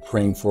 We're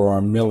praying for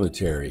our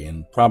military,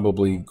 and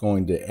probably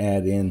going to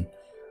add in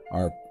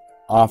our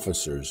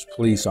officers,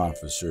 police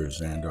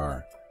officers, and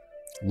our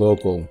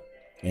local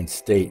and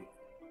state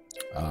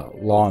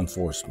law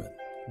enforcement.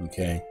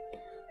 Okay.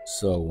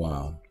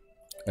 So,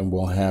 and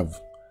we'll have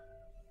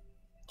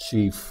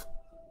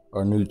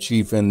our new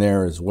chief in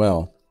there as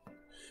well.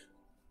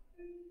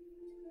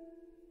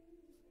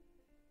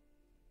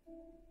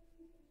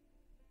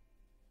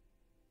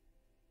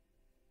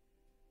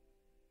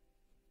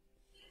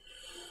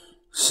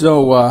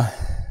 So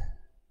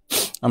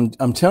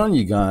I'm telling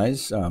you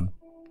guys,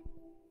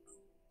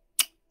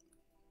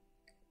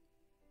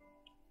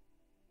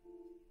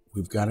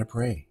 we've got to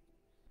pray.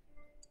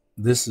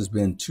 This has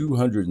been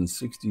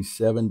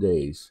 267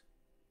 days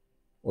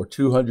or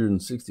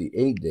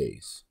 268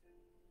 days.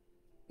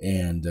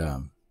 And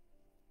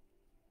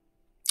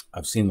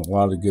I've seen a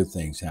lot of good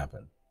things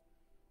happen.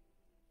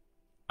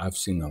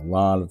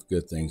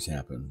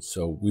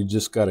 So we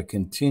just got to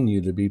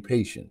continue to be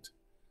patient,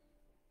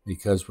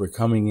 because we're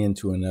coming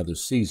into another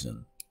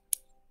season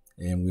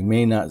and we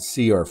may not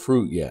see our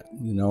fruit yet.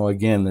 You know,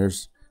 again,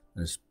 there's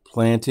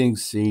planting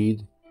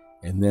seed,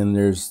 and then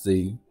there's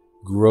the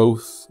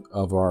growth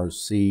of our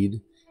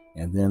seed,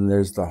 and then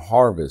there's the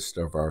harvest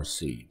of our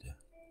seed.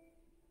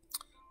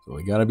 So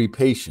we got to be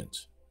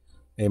patient.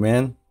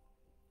 Amen.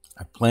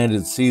 I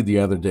planted seed the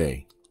other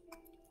day.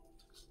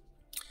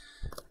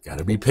 Got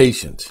to be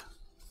patient.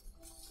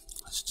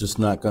 It's just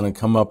not going to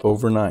come up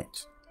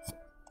overnight.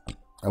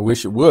 I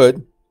wish it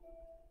would.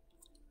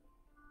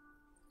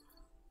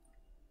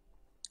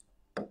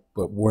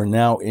 But we're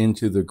now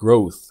into the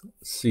growth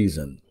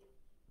season.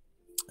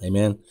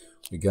 Amen.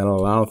 We got to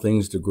allow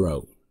things to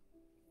grow.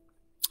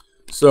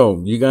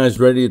 So, you guys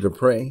ready to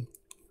pray?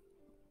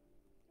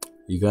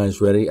 You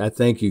guys ready? I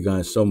thank you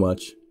guys so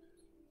much.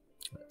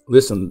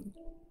 Listen,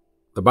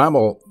 the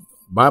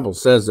Bible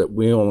says that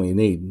we only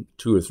need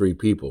 2 or 3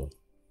 people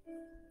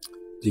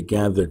to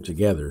gather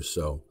together.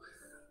 So,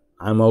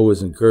 I'm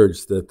always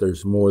encouraged that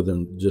there's more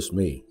than just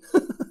me.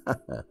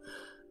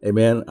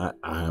 Amen.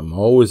 I'm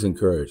always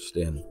encouraged,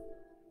 and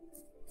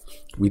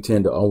we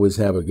tend to always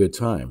have a good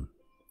time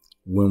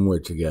when we're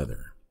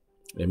together.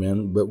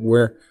 Amen. But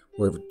where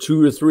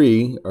 2 or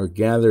 3 are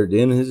gathered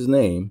in his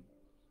name,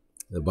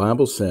 the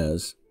Bible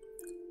says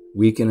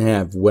we can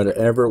have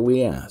whatever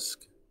we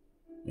ask,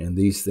 and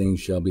these things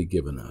shall be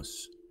given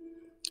us.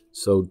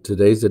 So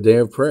today's the day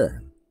of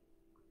prayer.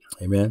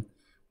 Amen.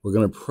 We're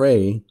going to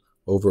pray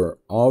over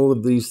all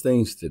of these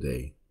things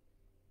today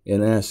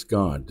and ask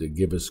God to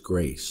give us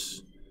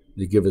grace,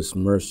 to give us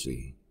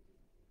mercy,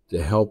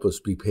 to help us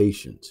be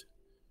patient,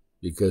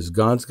 because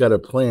God's got a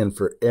plan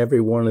for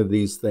every one of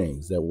these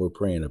things that we're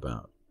praying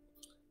about.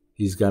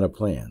 He's got a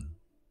plan.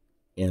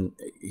 And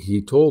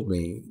he told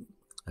me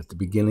at the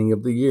beginning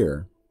of the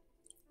year,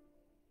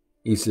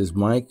 he says,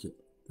 Mike,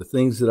 the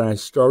things that I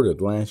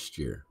started last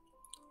year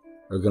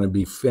are going to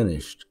be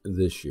finished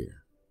this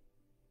year.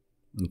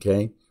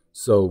 Okay?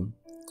 So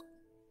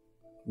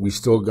we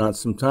still got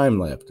some time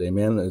left.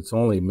 Amen. It's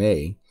only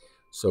May.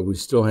 So we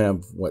still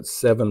have,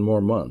 7 more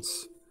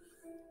months?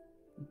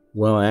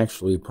 Well,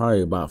 actually,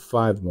 probably about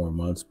 5 more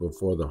months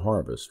before the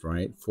harvest,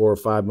 right? 4 or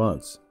 5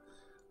 months.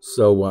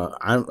 So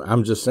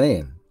I'm just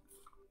saying,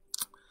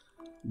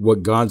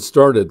 what God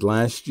started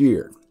last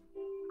year,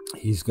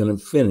 he's going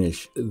to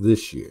finish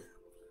this year.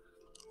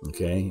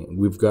 Okay?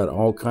 We've got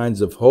all kinds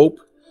of hope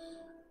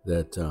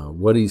that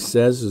what he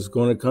says is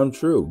going to come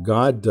true.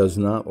 God does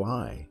not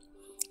lie.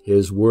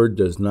 His word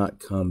does not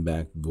come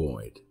back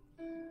void.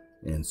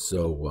 And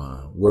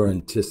so we're in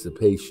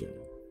anticipation,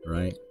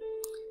 right?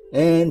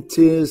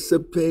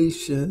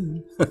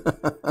 Anticipation.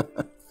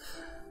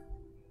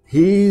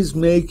 He's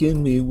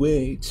making me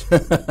wait.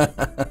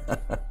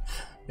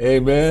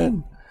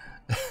 Amen.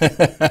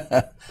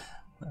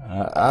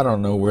 I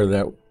don't know where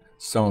that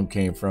song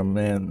came from,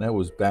 man. That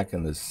was back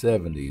in the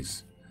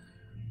 70s.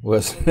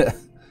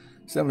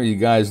 Some of you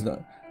guys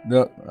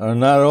are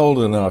not old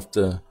enough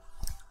to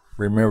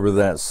remember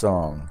that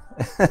song.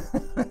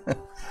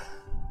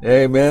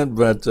 Amen.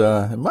 But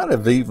it might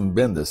have even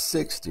been the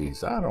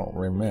 60s. I don't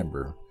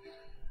remember.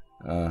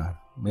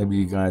 Maybe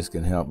you guys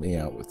can help me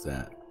out with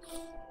that.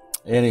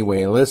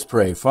 Anyway, let's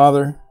pray.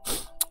 Father,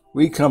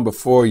 we come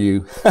before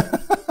you.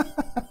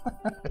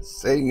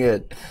 Sing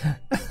it.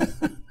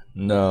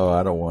 No,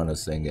 I don't want to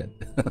sing it.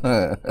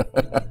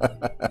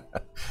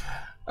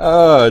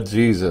 Oh,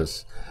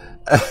 Jesus.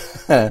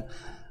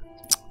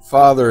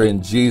 Father,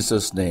 in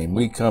Jesus' name,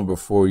 we come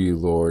before you,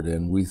 Lord,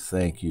 and we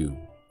thank you.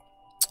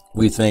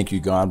 We thank you,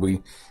 God.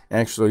 We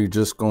actually are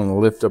just going to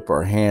lift up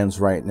our hands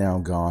right now,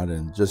 God,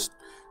 and just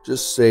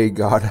say,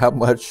 God, how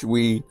much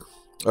we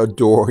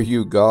adore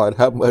you, God,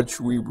 how much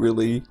we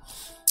really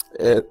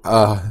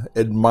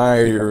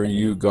admire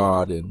you,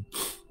 God, and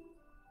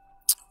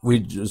we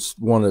just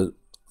want to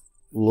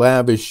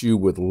lavish you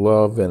with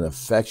love and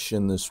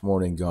affection this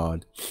morning,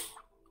 God.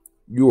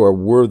 You are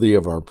worthy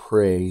of our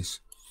praise.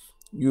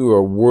 You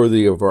are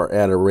worthy of our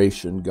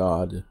adoration,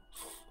 God.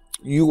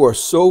 You are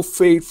so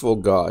faithful,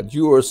 God.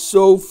 You are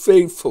so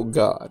faithful,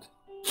 God.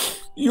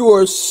 You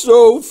are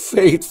so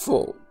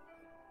faithful.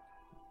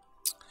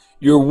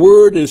 Your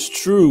word is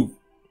true.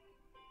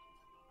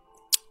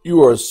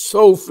 You are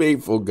so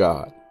faithful,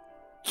 God.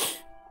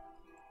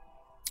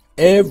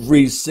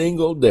 Every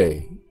single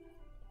day,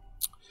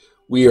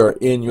 we are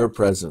in your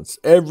presence.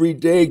 Every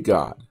day,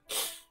 God.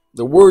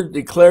 The word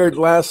declared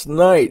last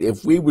night,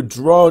 if we would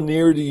draw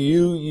near to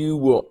you, you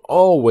will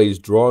always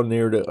draw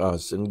near to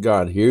us. And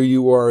God, here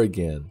you are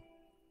again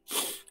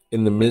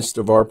in the midst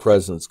of our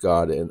presence,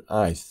 God, and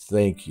I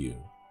thank you.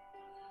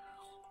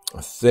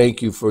 I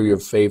thank you for your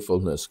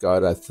faithfulness,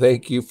 God. I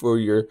thank you for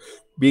your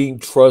being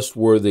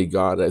trustworthy,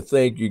 God. I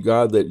thank you,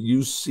 God, that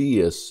you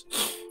see us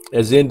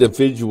as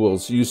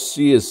individuals. You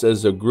see us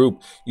as a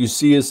group. You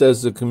see us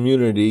as a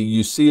community.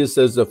 You see us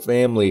as a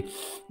family.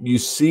 You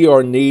see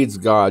our needs,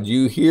 God.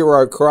 You hear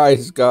our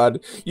cries,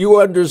 God. You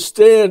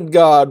understand,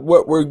 God,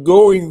 what we're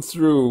going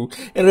through.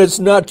 And it's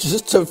not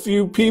just a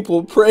few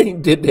people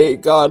praying today,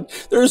 God.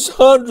 There's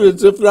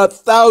hundreds, if not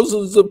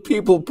thousands of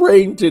people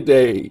praying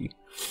today.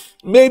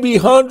 Maybe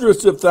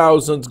hundreds of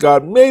thousands,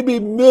 God. Maybe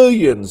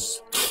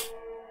millions.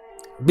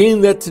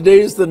 Being that today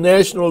is the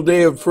National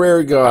Day of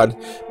Prayer, God,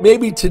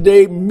 maybe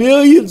today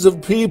millions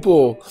of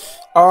people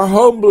are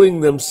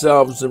humbling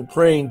themselves and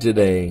praying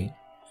today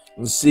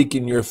and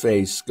seeking your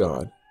face,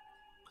 God.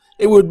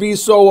 It would be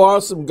so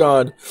awesome,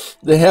 God,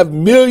 to have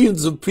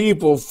millions of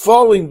people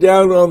falling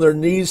down on their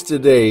knees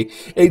today,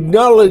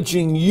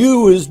 acknowledging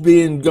you as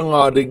being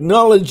God,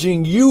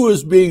 acknowledging you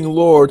as being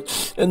Lord,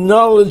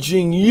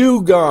 acknowledging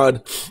you,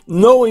 God,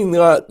 knowing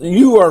that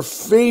you are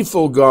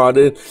faithful, God.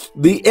 And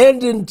the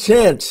end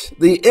intent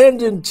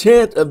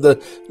of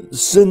the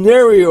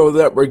scenario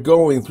that we're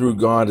going through,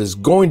 God, is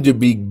going to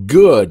be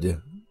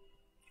good.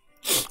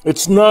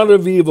 It's not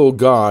of evil,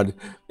 God.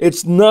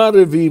 It's not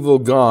of evil,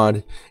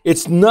 God.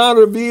 It's not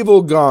of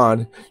evil,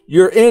 God.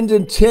 Your end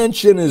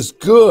intention is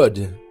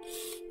good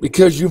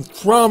because you've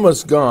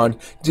promised, God,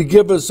 to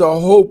give us a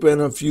hope and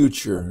a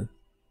future.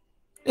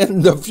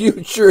 And the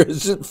future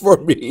isn't for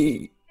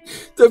me.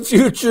 The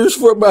future's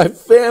for my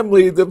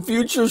family. The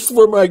future's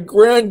for my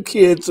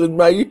grandkids and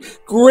my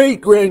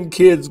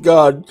great-grandkids,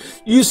 God.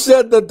 You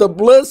said that the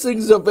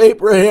blessings of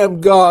Abraham,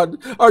 God,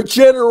 are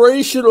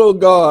generational,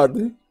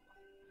 God.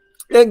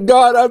 And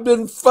God, I've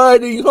been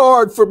fighting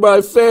hard for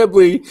my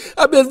family.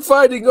 I've been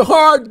fighting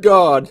hard,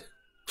 God.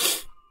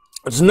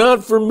 It's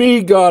not for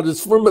me, God.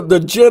 It's for the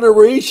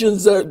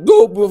generations that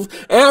go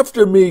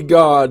after me,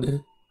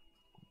 God.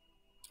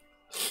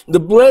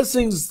 The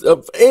blessings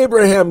of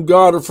Abraham,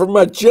 God, are for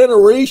my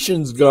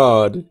generations,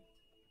 God.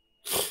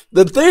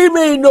 That they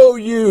may know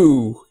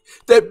you.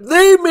 That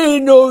they may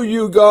know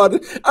you,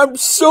 God. I'm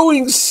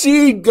sowing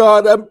seed,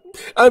 God.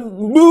 I'm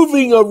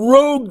moving a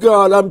road,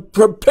 God. I'm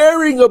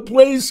preparing a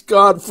place,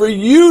 God, for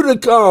you to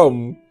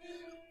come.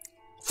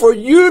 For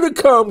you to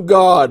come,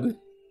 God.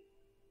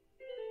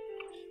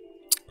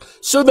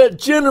 So that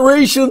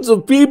generations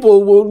of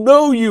people will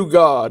know you,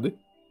 God.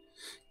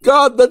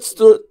 God,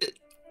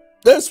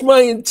 that's my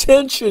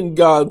intention,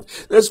 God.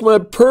 That's my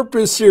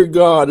purpose here,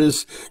 God,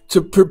 is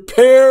to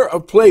prepare a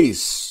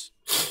place.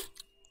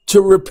 To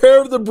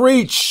repair the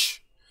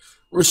breach,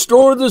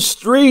 restore the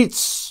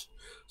streets,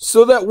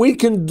 so that we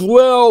can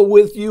dwell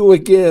with you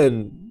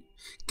again.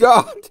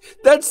 God,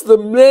 that's the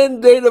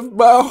mandate of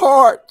my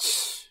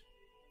heart.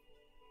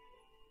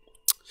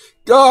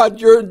 God,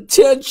 your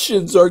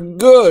intentions are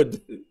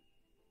good.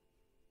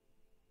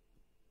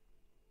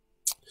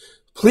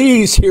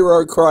 Please hear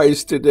our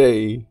cries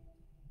today.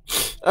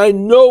 I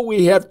know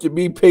we have to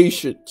be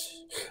patient.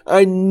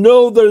 I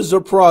know there's a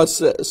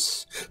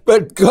process,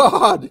 but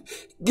God,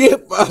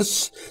 give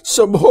us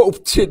some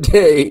hope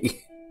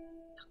today.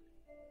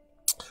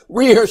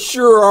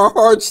 Reassure our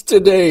hearts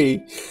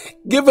today.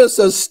 Give us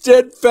a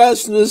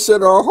steadfastness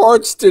in our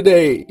hearts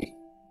today.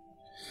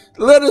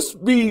 Let us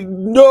be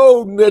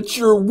known that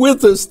you're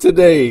with us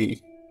today.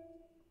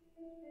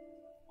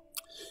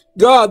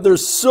 God,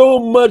 there's so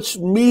much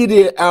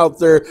media out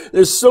there.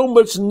 There's so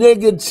much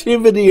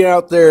negativity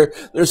out there.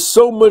 There's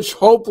so much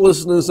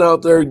hopelessness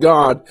out there,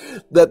 God,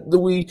 that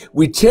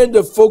we tend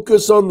to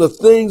focus on the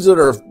things that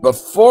are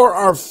before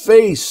our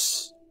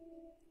face.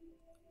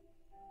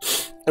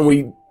 And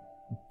we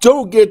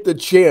don't get the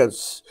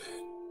chance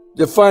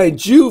to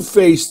find you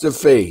face to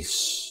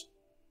face.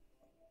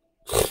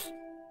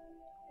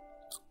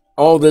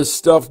 All this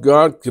stuff,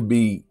 God, could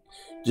be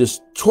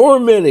just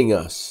tormenting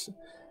us.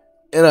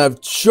 And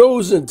I've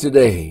chosen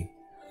today,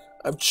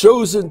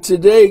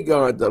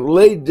 God, to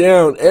lay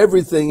down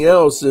everything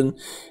else and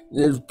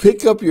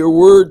pick up your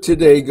word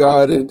today,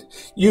 God. And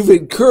you've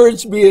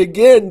encouraged me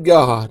again,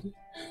 God.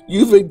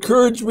 You've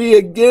encouraged me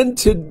again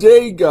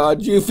today,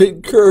 God. You've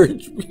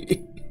encouraged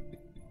me.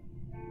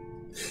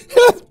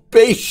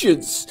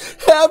 patience.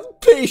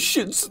 Have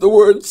patience, the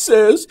word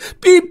says.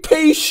 Be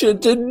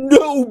patient and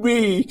know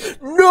me.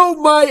 Know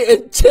my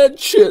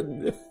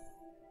intention.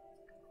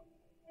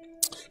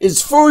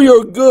 It's for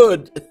your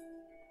good.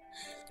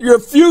 Your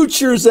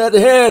future's at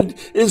hand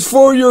is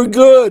for your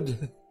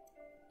good.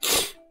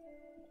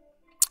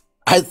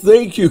 I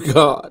thank you,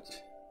 God.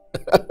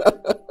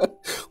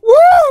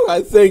 Woo!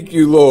 I thank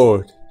you,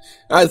 Lord.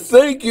 I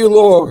thank you,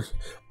 Lord.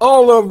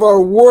 All of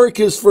our work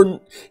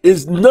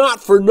is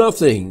not for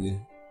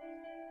nothing.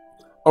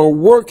 Our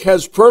work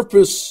has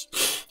purpose.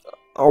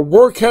 Our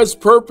work has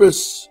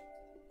purpose.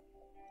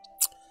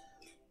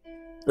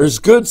 There's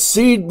good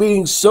seed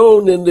being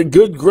sown in the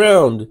good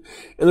ground,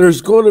 and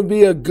there's going to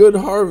be a good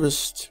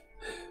harvest.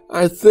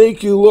 I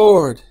thank you,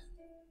 Lord,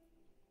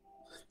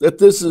 that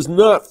this is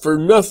not for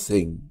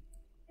nothing.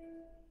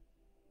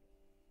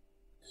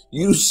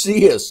 You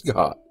see us,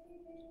 God.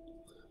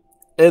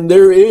 And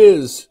there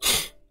is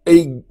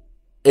a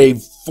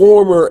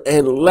former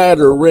and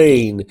latter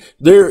rain.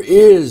 There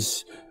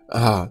is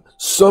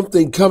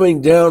something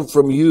coming down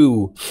from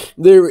you.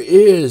 There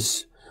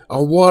is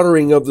a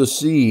watering of the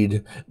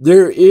seed.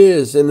 There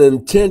is an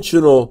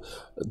intentional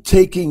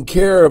taking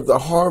care of the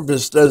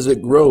harvest as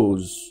it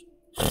grows.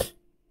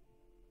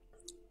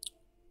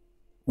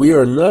 We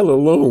are not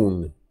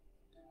alone.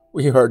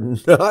 We are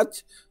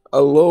not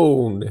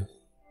alone.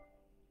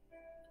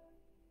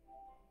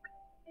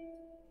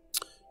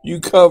 You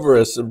cover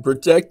us and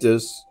protect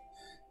us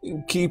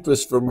and keep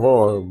us from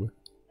harm.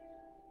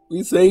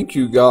 We thank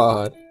you,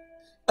 God.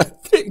 I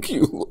thank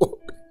you,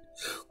 Lord.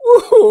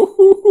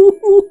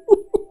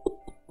 Woo-hoo-hoo-hoo-hoo.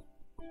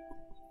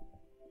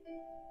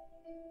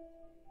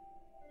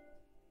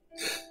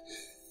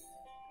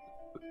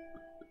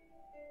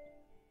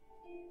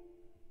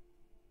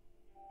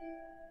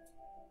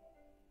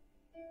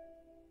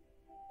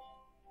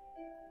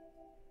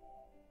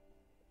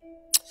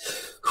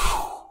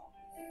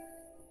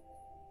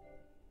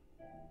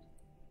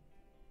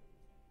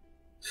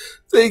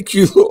 Thank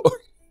you, Lord.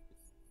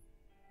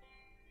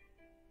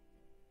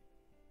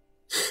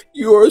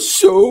 You are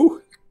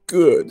so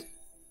good.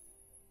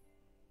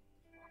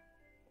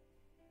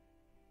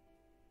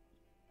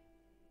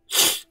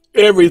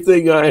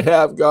 Everything I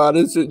have, God,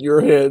 is in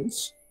your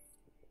hands.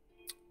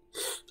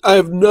 I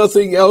have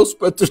nothing else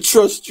but to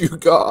trust you,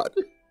 God.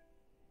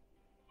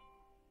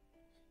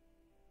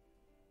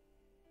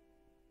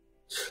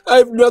 I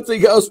have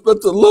nothing else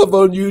but to love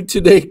on you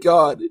today,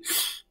 God,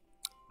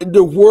 and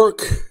to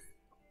work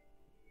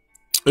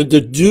and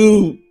to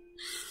do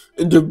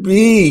and to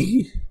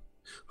be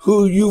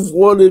who you've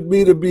wanted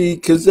me to be,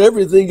 because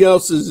everything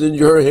else is in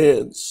your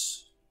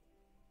hands.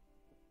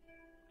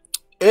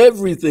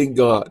 Everything,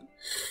 God.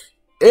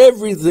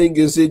 Everything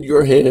is in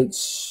your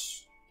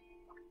hands.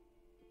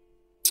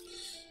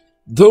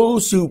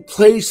 Those who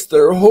place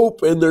their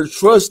hope and their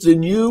trust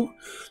in you,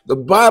 the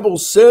Bible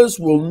says,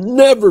 will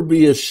never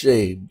be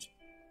ashamed.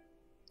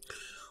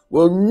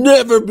 Will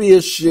never be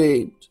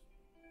ashamed.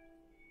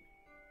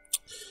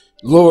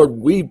 Lord,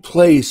 we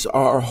place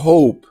our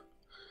hope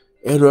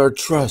and our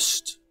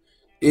trust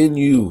in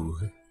you,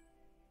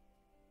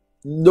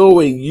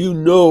 knowing you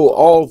know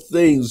all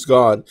things,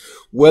 God,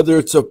 whether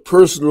it's a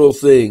personal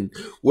thing,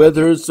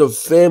 whether it's a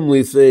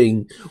family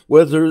thing,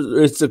 whether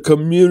it's a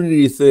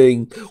community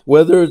thing,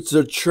 whether it's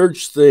a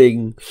church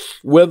thing,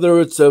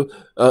 whether it's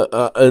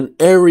an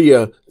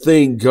area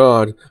thing,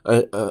 God,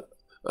 a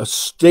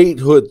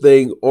statehood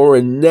thing or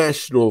a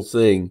national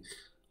thing,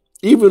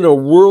 even a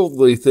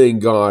worldly thing,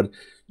 God.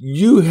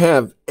 You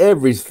have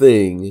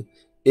everything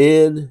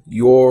in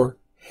your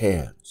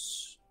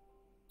hands.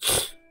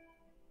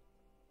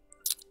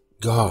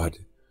 God,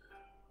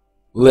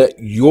 let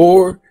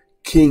your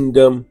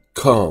kingdom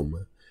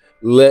come.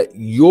 Let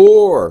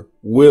your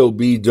will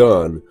be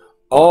done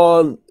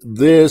on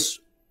this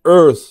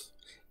earth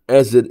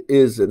as it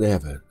is in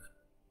heaven.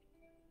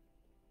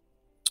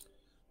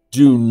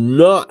 Do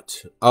not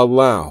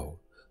allow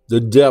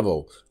the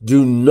devil,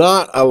 do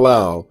not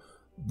allow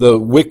the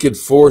wicked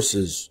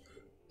forces,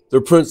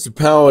 the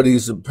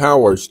principalities and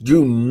powers,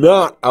 do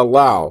not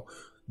allow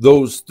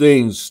those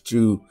things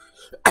to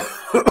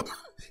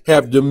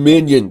have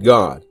dominion,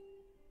 God.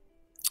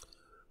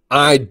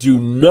 I do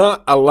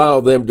not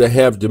allow them to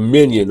have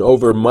dominion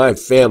over my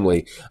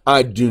family.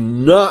 I do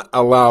not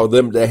allow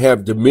them to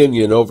have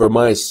dominion over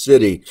my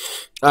city.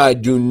 I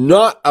do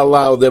not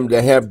allow them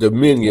to have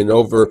dominion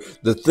over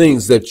the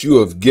things that you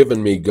have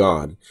given me,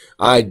 God.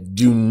 I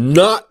do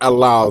not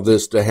allow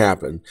this to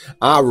happen.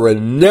 I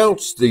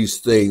renounce these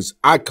things.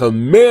 I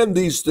command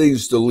these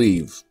things to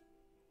leave.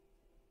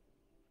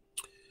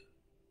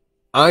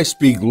 I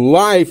speak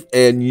life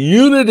and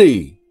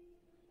unity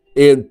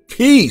and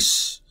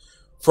peace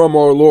from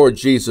our Lord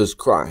Jesus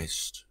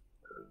Christ.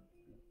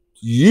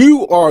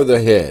 You are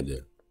the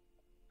head.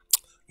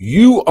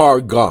 You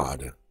are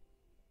God.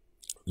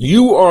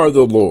 You are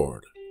the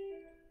Lord.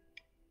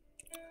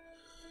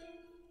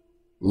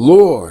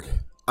 Lord,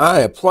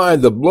 I apply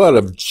the blood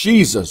of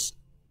Jesus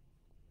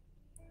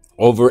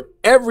over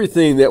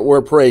everything that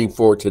we're praying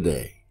for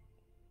today.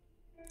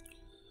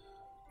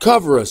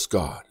 Cover us,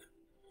 God.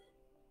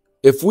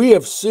 If we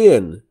have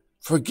sinned,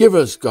 forgive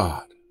us,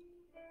 God.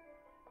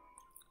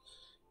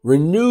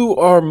 Renew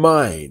our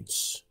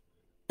minds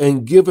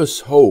and give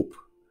us hope.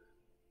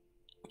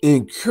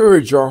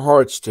 Encourage our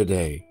hearts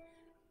today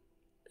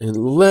and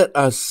let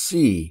us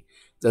see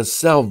the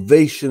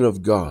salvation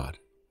of God.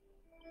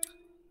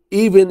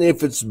 Even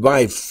if it's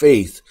by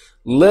faith,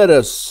 let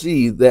us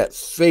see that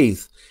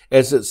faith,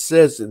 as it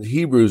says in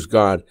Hebrews,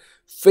 God,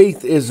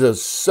 faith is a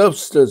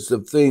substance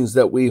of things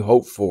that we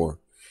hope for,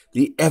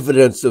 the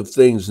evidence of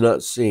things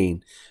not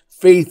seen.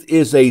 Faith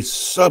is a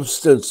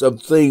substance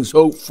of things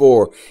hoped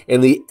for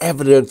and the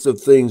evidence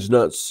of things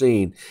not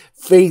seen.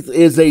 Faith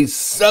is a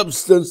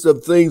substance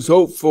of things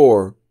hoped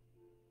for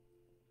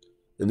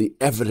and the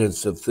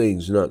evidence of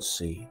things not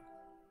seen.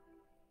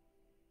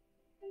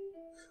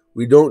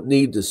 We don't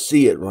need to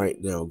see it right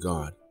now,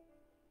 God,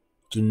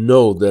 to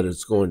know that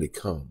it's going to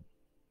come.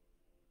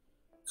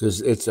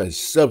 Because it's a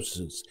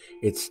substance,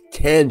 it's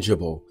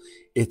tangible,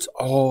 it's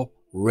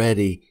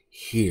already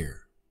here.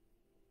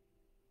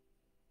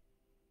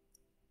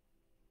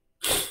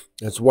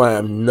 That's why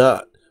I'm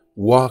not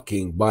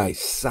walking by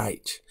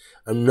sight.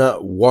 I'm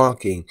not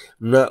walking,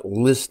 I'm not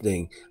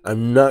listening.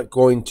 I'm not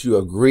going to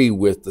agree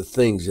with the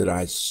things that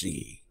I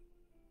see.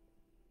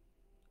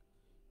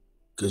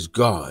 Because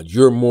God,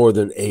 you're more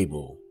than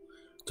able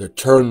to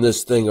turn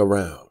this thing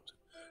around.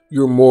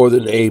 You're more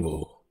than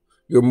able.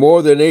 You're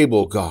more than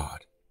able,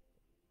 God,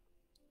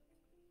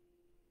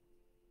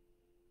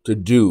 to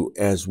do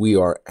as we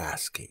are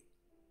asking,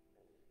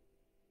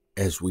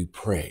 as we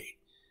pray,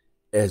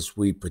 as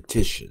we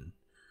petition.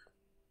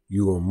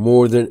 You are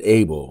more than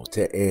able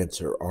to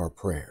answer our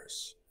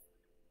prayers.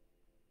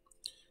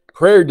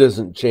 Prayer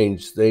doesn't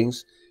change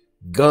things.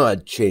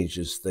 God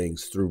changes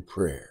things through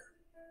prayer.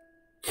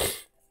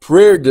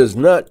 Prayer does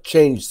not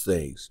change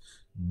things.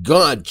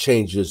 God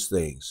changes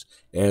things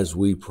as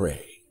we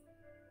pray.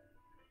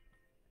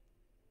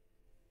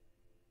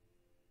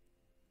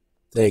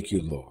 Thank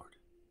you, Lord.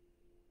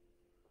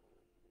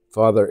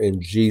 Father,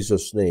 in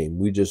Jesus' name,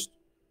 we just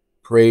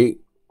pray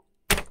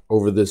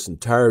over this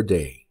entire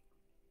day.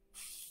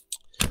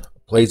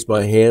 Place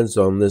my hands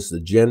on this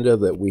agenda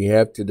that we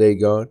have today,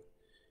 God.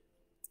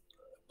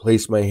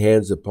 Place my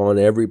hands upon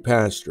every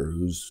pastor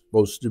who's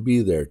supposed to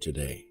be there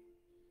today.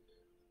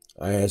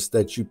 I ask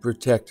that you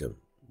protect him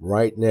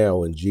right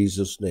now in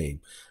Jesus'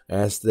 name. I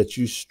ask that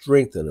you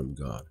strengthen him,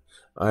 God.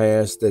 I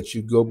ask that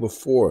you go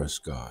before us,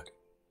 God,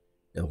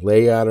 and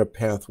lay out a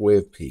pathway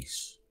of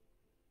peace.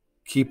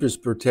 Keep us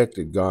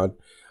protected, God.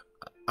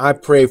 I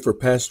pray for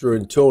Pastor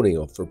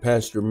Antonio, for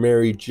Pastor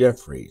Mary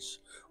Jeffries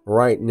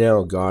right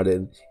now, God,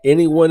 and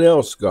anyone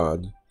else,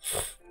 God,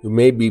 who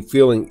may be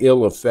feeling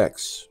ill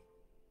effects.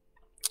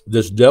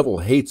 This devil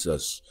hates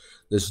us.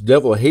 This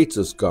devil hates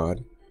us,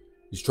 God.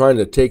 He's trying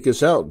to take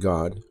us out,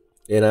 God.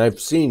 And I've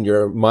seen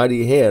your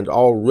mighty hand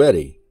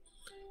already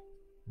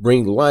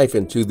bring life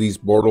into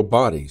these mortal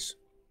bodies.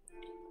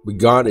 But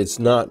God, it's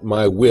not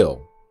my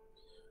will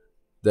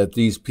that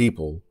these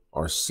people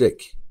are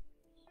sick.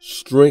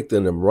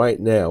 Strengthen them right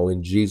now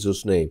in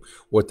Jesus' name.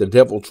 What the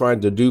devil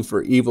tried to do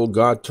for evil,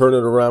 God, turn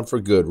it around for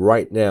good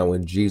right now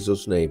in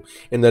Jesus' name.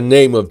 In the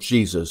name of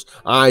Jesus,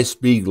 I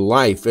speak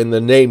life. In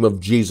the name of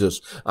Jesus,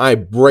 I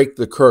break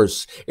the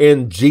curse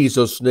in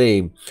Jesus'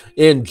 name.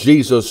 In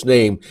Jesus'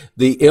 name,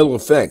 the ill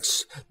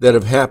effects that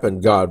have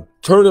happened, God,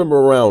 turn them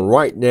around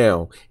right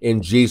now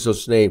in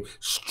Jesus' name.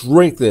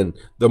 Strengthen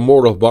the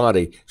mortal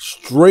body.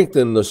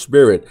 Strengthen the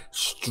spirit.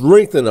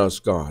 Strengthen us,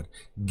 God.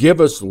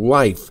 Give us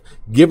life.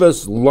 Give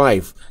us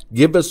life.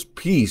 Give us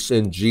peace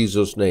in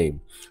Jesus'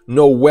 name.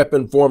 No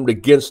weapon formed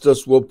against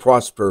us will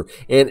prosper,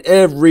 and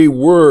every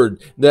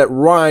word that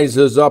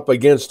rises up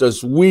against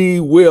us, we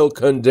will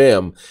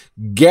condemn.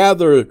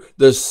 Gather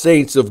the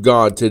saints of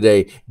God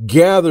today.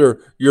 Gather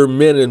your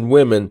men and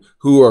women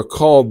who are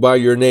called by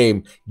your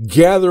name.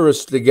 Gather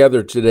us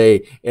together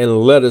today and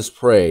let us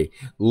pray.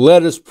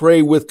 Let us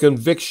pray with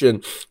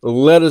conviction.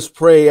 Let us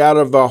pray out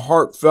of a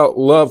heartfelt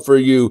love for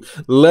you.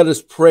 Let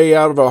us pray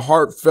out of a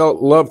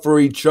heartfelt love for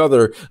each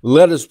other.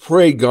 Let us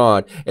pray,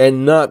 God,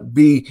 and not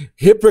be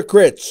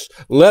hypocrites.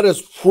 Let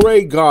us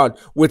pray, God,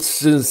 with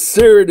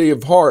sincerity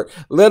of heart.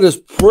 Let us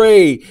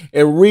pray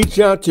and reach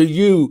out to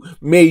you.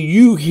 May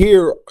you hear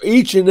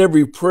each and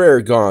every prayer,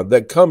 God,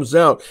 that comes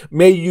out.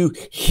 May you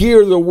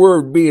hear the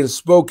word being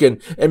spoken,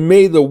 and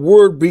may the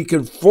word be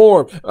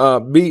conformed,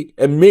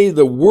 and may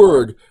the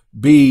word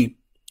be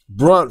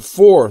brought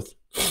forth.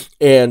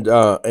 And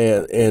what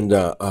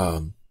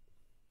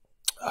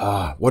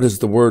is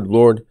the word,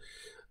 Lord?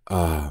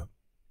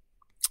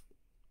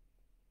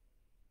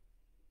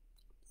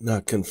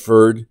 Not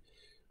conferred.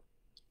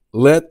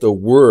 Let the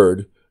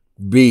word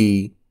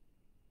be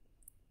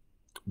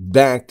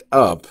backed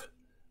up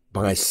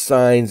by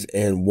signs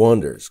and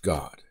wonders,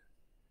 God.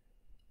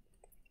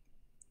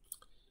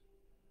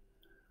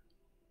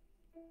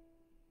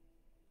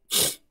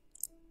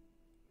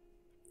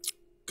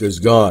 Because,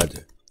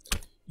 God,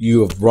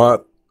 you have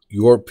brought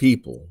your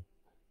people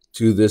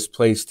to this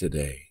place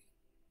today.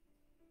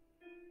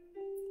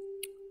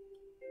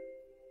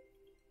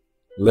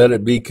 Let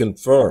it be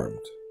confirmed.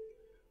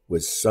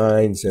 with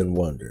signs and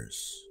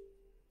wonders.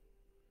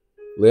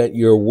 Let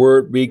your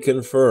word be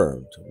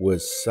confirmed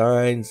with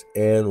signs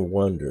and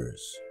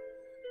wonders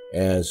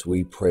as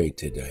we pray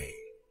today.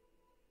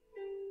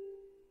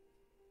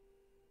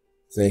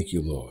 Thank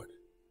you, Lord.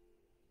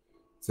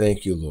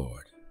 Thank you,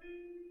 Lord.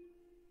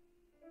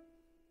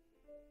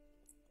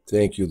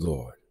 Thank you,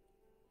 Lord.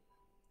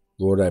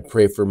 Lord, I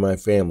pray for my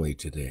family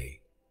today.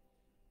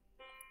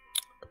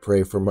 I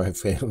pray for my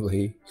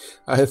family.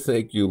 I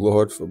thank you,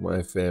 Lord, for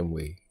my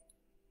family.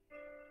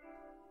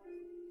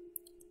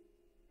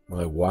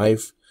 My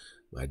wife,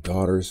 my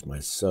daughters, my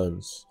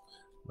sons,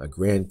 my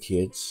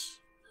grandkids,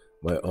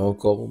 my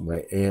uncle,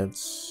 my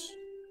aunts.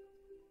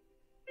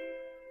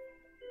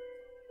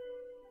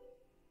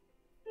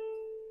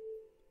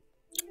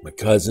 My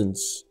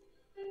cousins.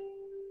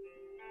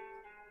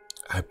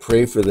 I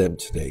pray for them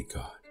today,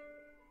 God.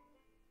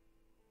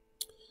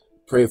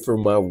 Pray for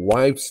my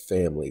wife's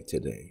family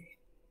today.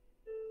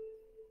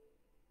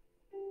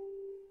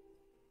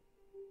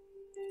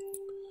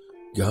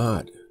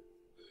 God,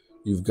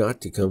 you've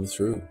got to come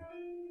through.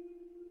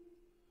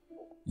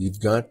 You've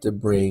got to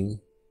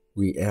bring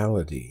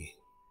reality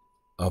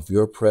of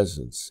your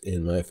presence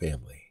in my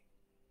family.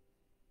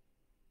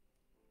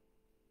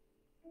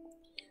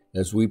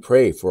 As we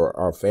pray for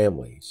our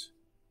families,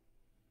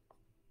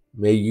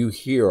 may you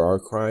hear our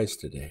cries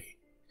today.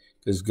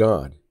 Because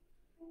God,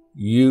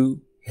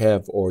 you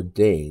have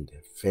ordained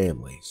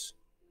families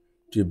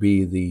to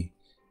be the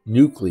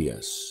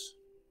nucleus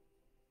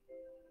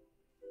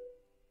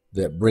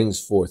that brings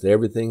forth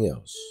everything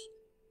else.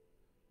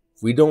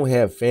 If we don't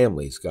have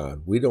families,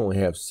 God, we don't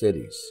have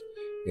cities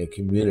and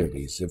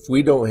communities. If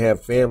we don't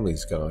have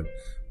families, God,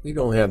 we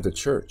don't have the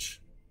church.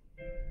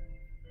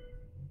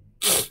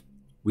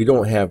 We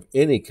don't have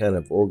any kind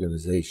of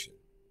organization.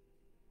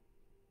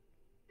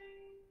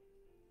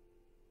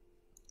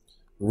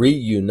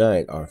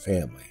 Reunite our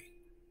family.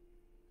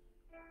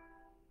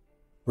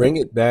 Bring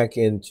it back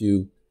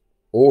into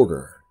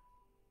order.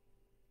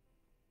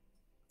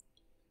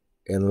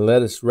 And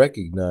let us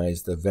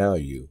recognize the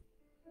value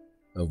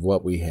of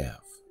what we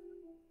have.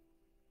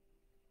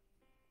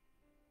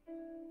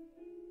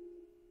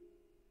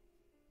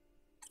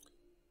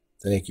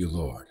 Thank you,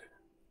 Lord.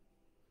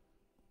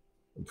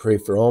 I pray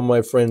for all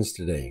my friends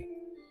today.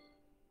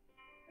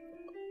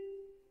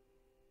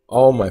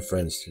 All my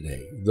friends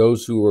today.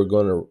 Those who are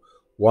going to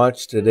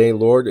watch today,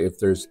 Lord, if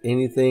there's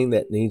anything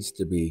that needs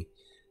to be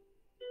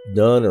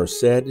done or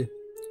said,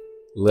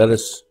 let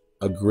us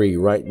agree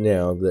right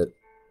now that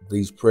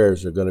these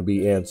prayers are going to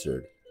be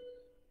answered.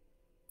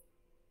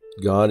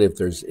 God, if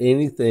there's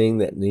anything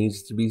that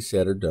needs to be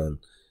said or done,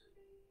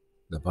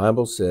 the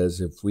Bible says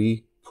if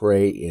we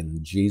pray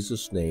in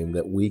Jesus' name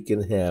that we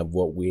can have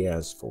what we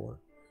ask for.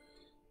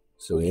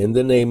 So in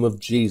the name of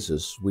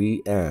Jesus,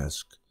 we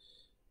ask.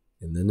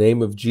 In the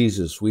name of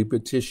Jesus, we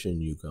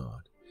petition you,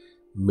 God.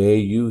 May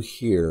you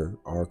hear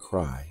our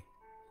cry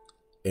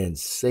and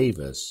save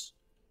us,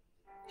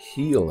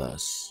 heal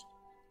us,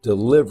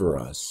 deliver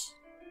us,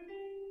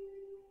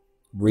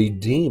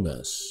 redeem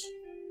us,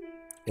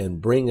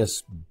 and bring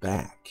us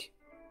back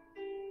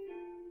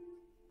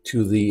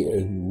to the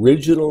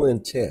original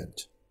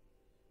intent,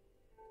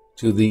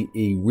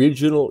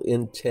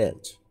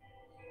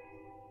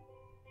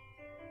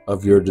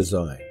 of your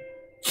design.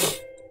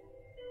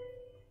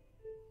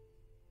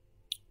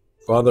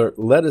 Father,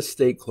 let us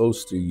stay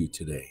close to you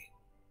today.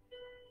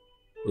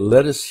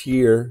 Let us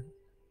hear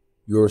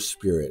your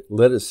Spirit.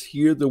 Let us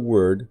hear the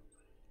word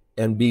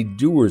and be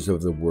doers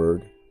of the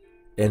word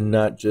and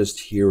not just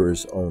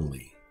hearers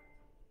only.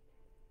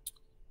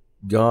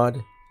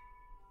 God,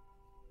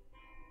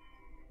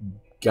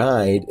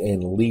 guide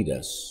and lead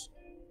us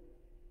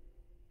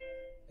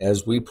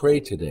as we pray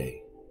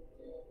today.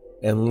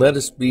 And let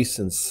us be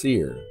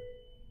sincere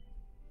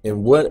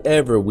in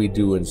whatever we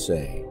do and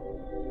say.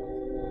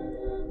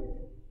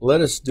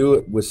 Let us do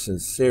it with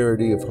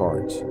sincerity of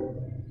heart,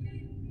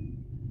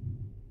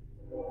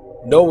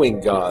 knowing,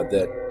 God,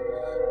 that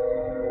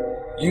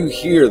you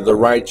hear the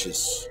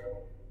righteous.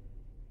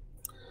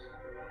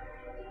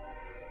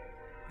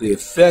 The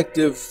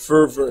effective,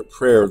 fervent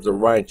prayer of the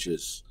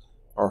righteous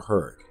are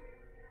heard.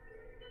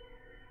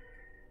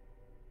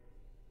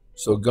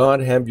 So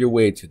God, have your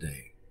way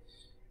today.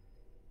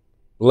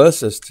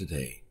 Bless us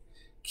today.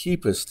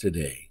 Keep us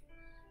today.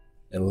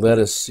 And let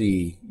us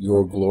see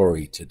your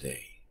glory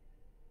today.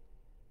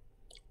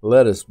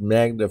 Let us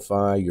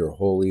magnify your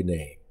holy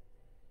name.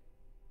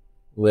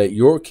 Let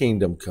your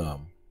kingdom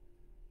come.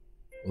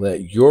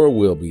 Let your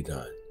will be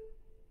done.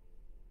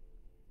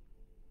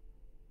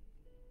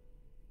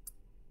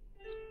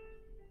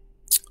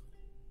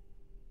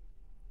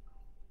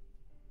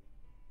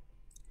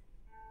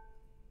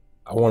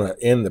 I want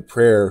to end the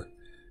prayer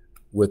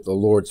with the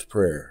Lord's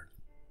Prayer.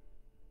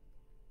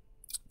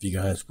 If you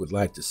guys would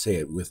like to say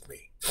it with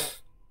me.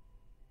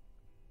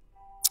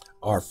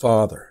 Our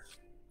Father,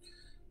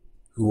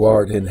 who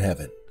art in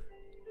heaven,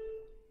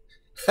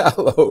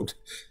 hallowed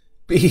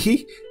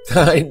be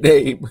thy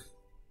name.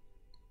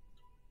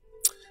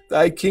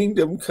 Thy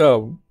kingdom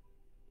come,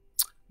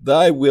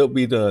 thy will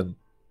be done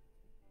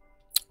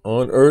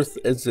on earth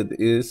as it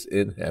is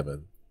in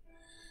heaven.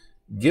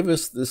 Give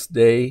us this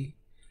day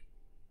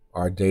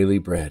our daily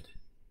bread,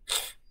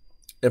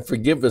 and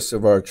forgive us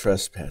of our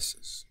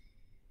trespasses,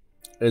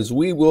 as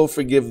we will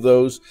forgive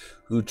those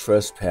who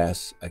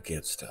trespass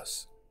against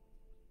us.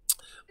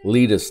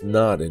 Lead us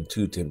not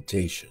into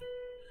temptation,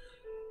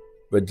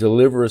 but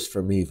deliver us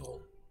from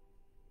evil.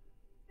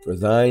 For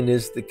thine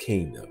is the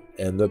kingdom,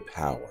 and the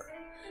power,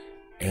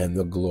 and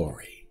the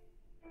glory,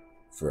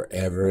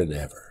 forever and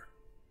ever.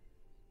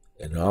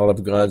 And all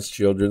of God's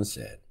children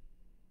said,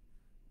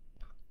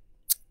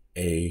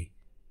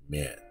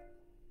 Amen.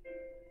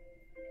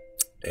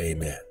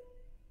 Amen.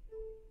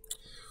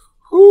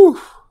 Whew.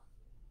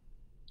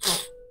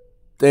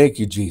 Thank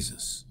you,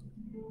 Jesus.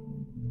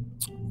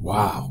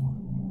 Wow.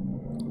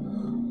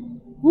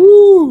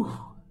 Woo.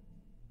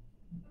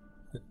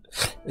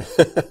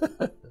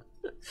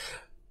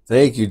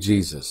 Thank you,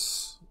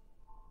 Jesus.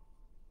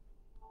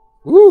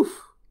 Woo.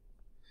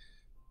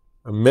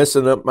 I'm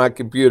messing up my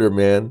computer,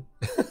 man.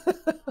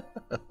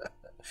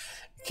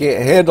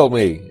 Can't handle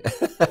me.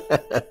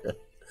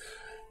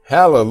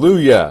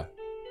 Hallelujah.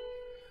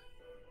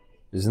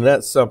 Isn't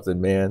that something,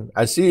 man?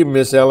 I see you,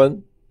 Miss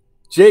Ellen.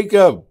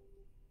 Jacob.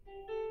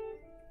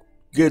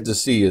 Good to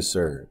see you,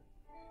 sir.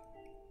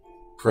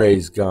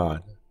 Praise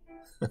God.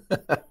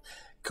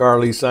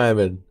 Carly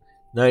Simon,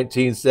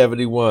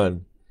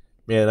 1971.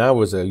 Man, I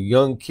was a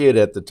young kid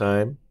at the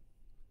time.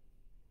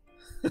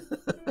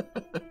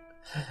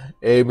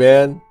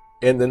 Amen.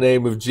 In the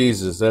name of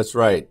Jesus. That's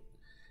right.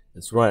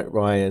 That's right,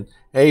 Ryan.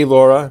 Hey,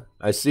 Laura.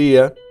 I see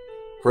you.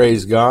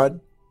 Praise God.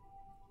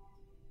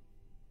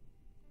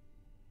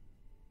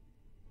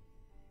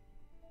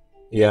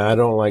 Yeah, I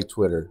don't like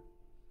Twitter.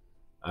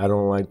 I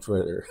don't like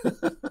Twitter.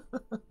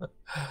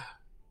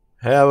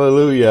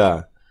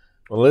 Hallelujah.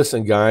 Well,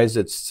 listen, guys,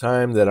 it's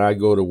time that I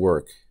go to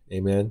work.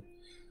 Amen.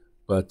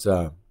 But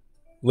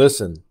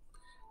listen,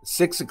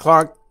 6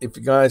 o'clock, if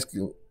you guys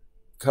can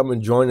come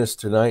and join us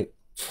tonight,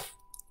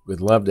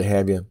 we'd love to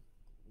have you.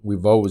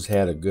 We've always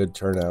had a good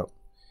turnout.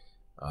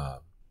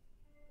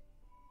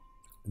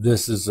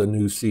 This is a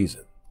new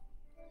season,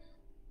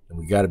 and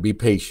we got to be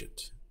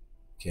patient.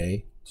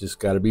 Okay? Just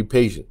got to be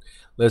patient.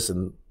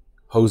 Listen,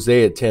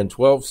 Hosea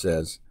 10:12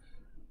 says,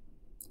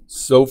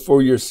 sow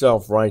for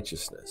yourself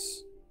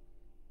righteousness,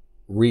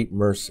 reap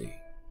mercy,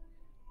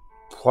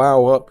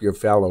 plow up your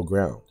fallow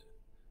ground,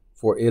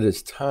 for it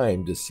is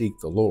time to seek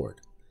the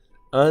Lord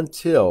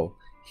until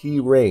he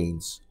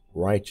rains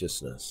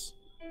righteousness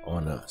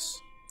on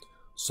us.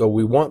 So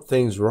we want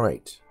things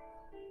right.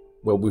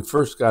 Well, we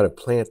first got to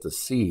plant the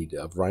seed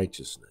of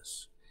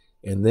righteousness,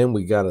 and then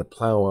we got to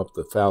plow up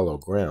the fallow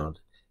ground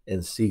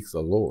and seek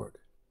the Lord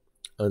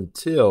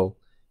until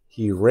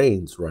he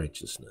rains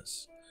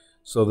righteousness.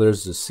 So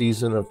there's a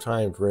season of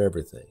time for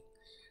everything.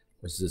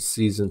 There's a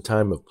season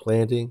time of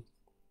planting,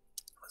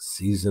 a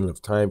season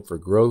of time for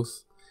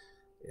growth,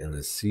 and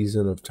a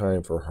season of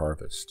time for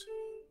harvest.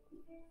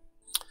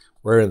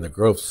 We're in the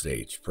growth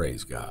stage,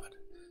 praise God.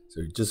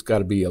 So you just got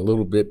to be a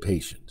little bit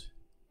patient.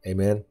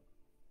 Amen.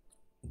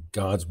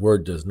 God's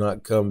word does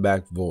not come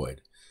back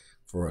void,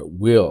 for it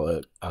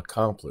will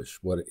accomplish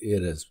what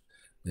it has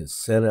been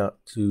sent out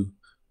to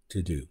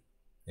do.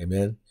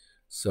 Amen.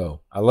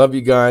 So I love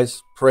you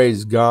guys.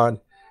 Praise God.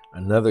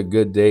 Another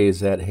good day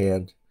is at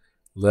hand.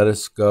 Let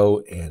us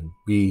go and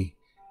be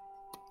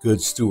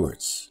good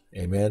stewards.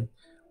 Amen.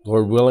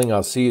 Lord willing,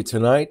 I'll see you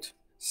tonight,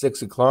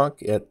 6 o'clock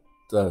at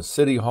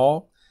City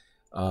Hall.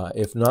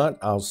 If not,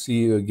 I'll see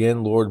you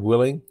again, Lord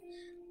willing.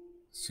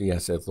 See, I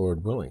said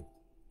Lord willing.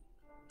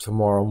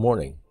 Tomorrow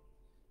morning.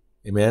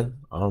 Amen.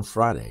 On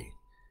Friday,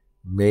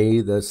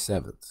 May the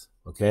 7th.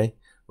 Okay.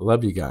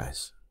 Love you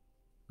guys.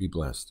 Be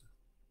blessed.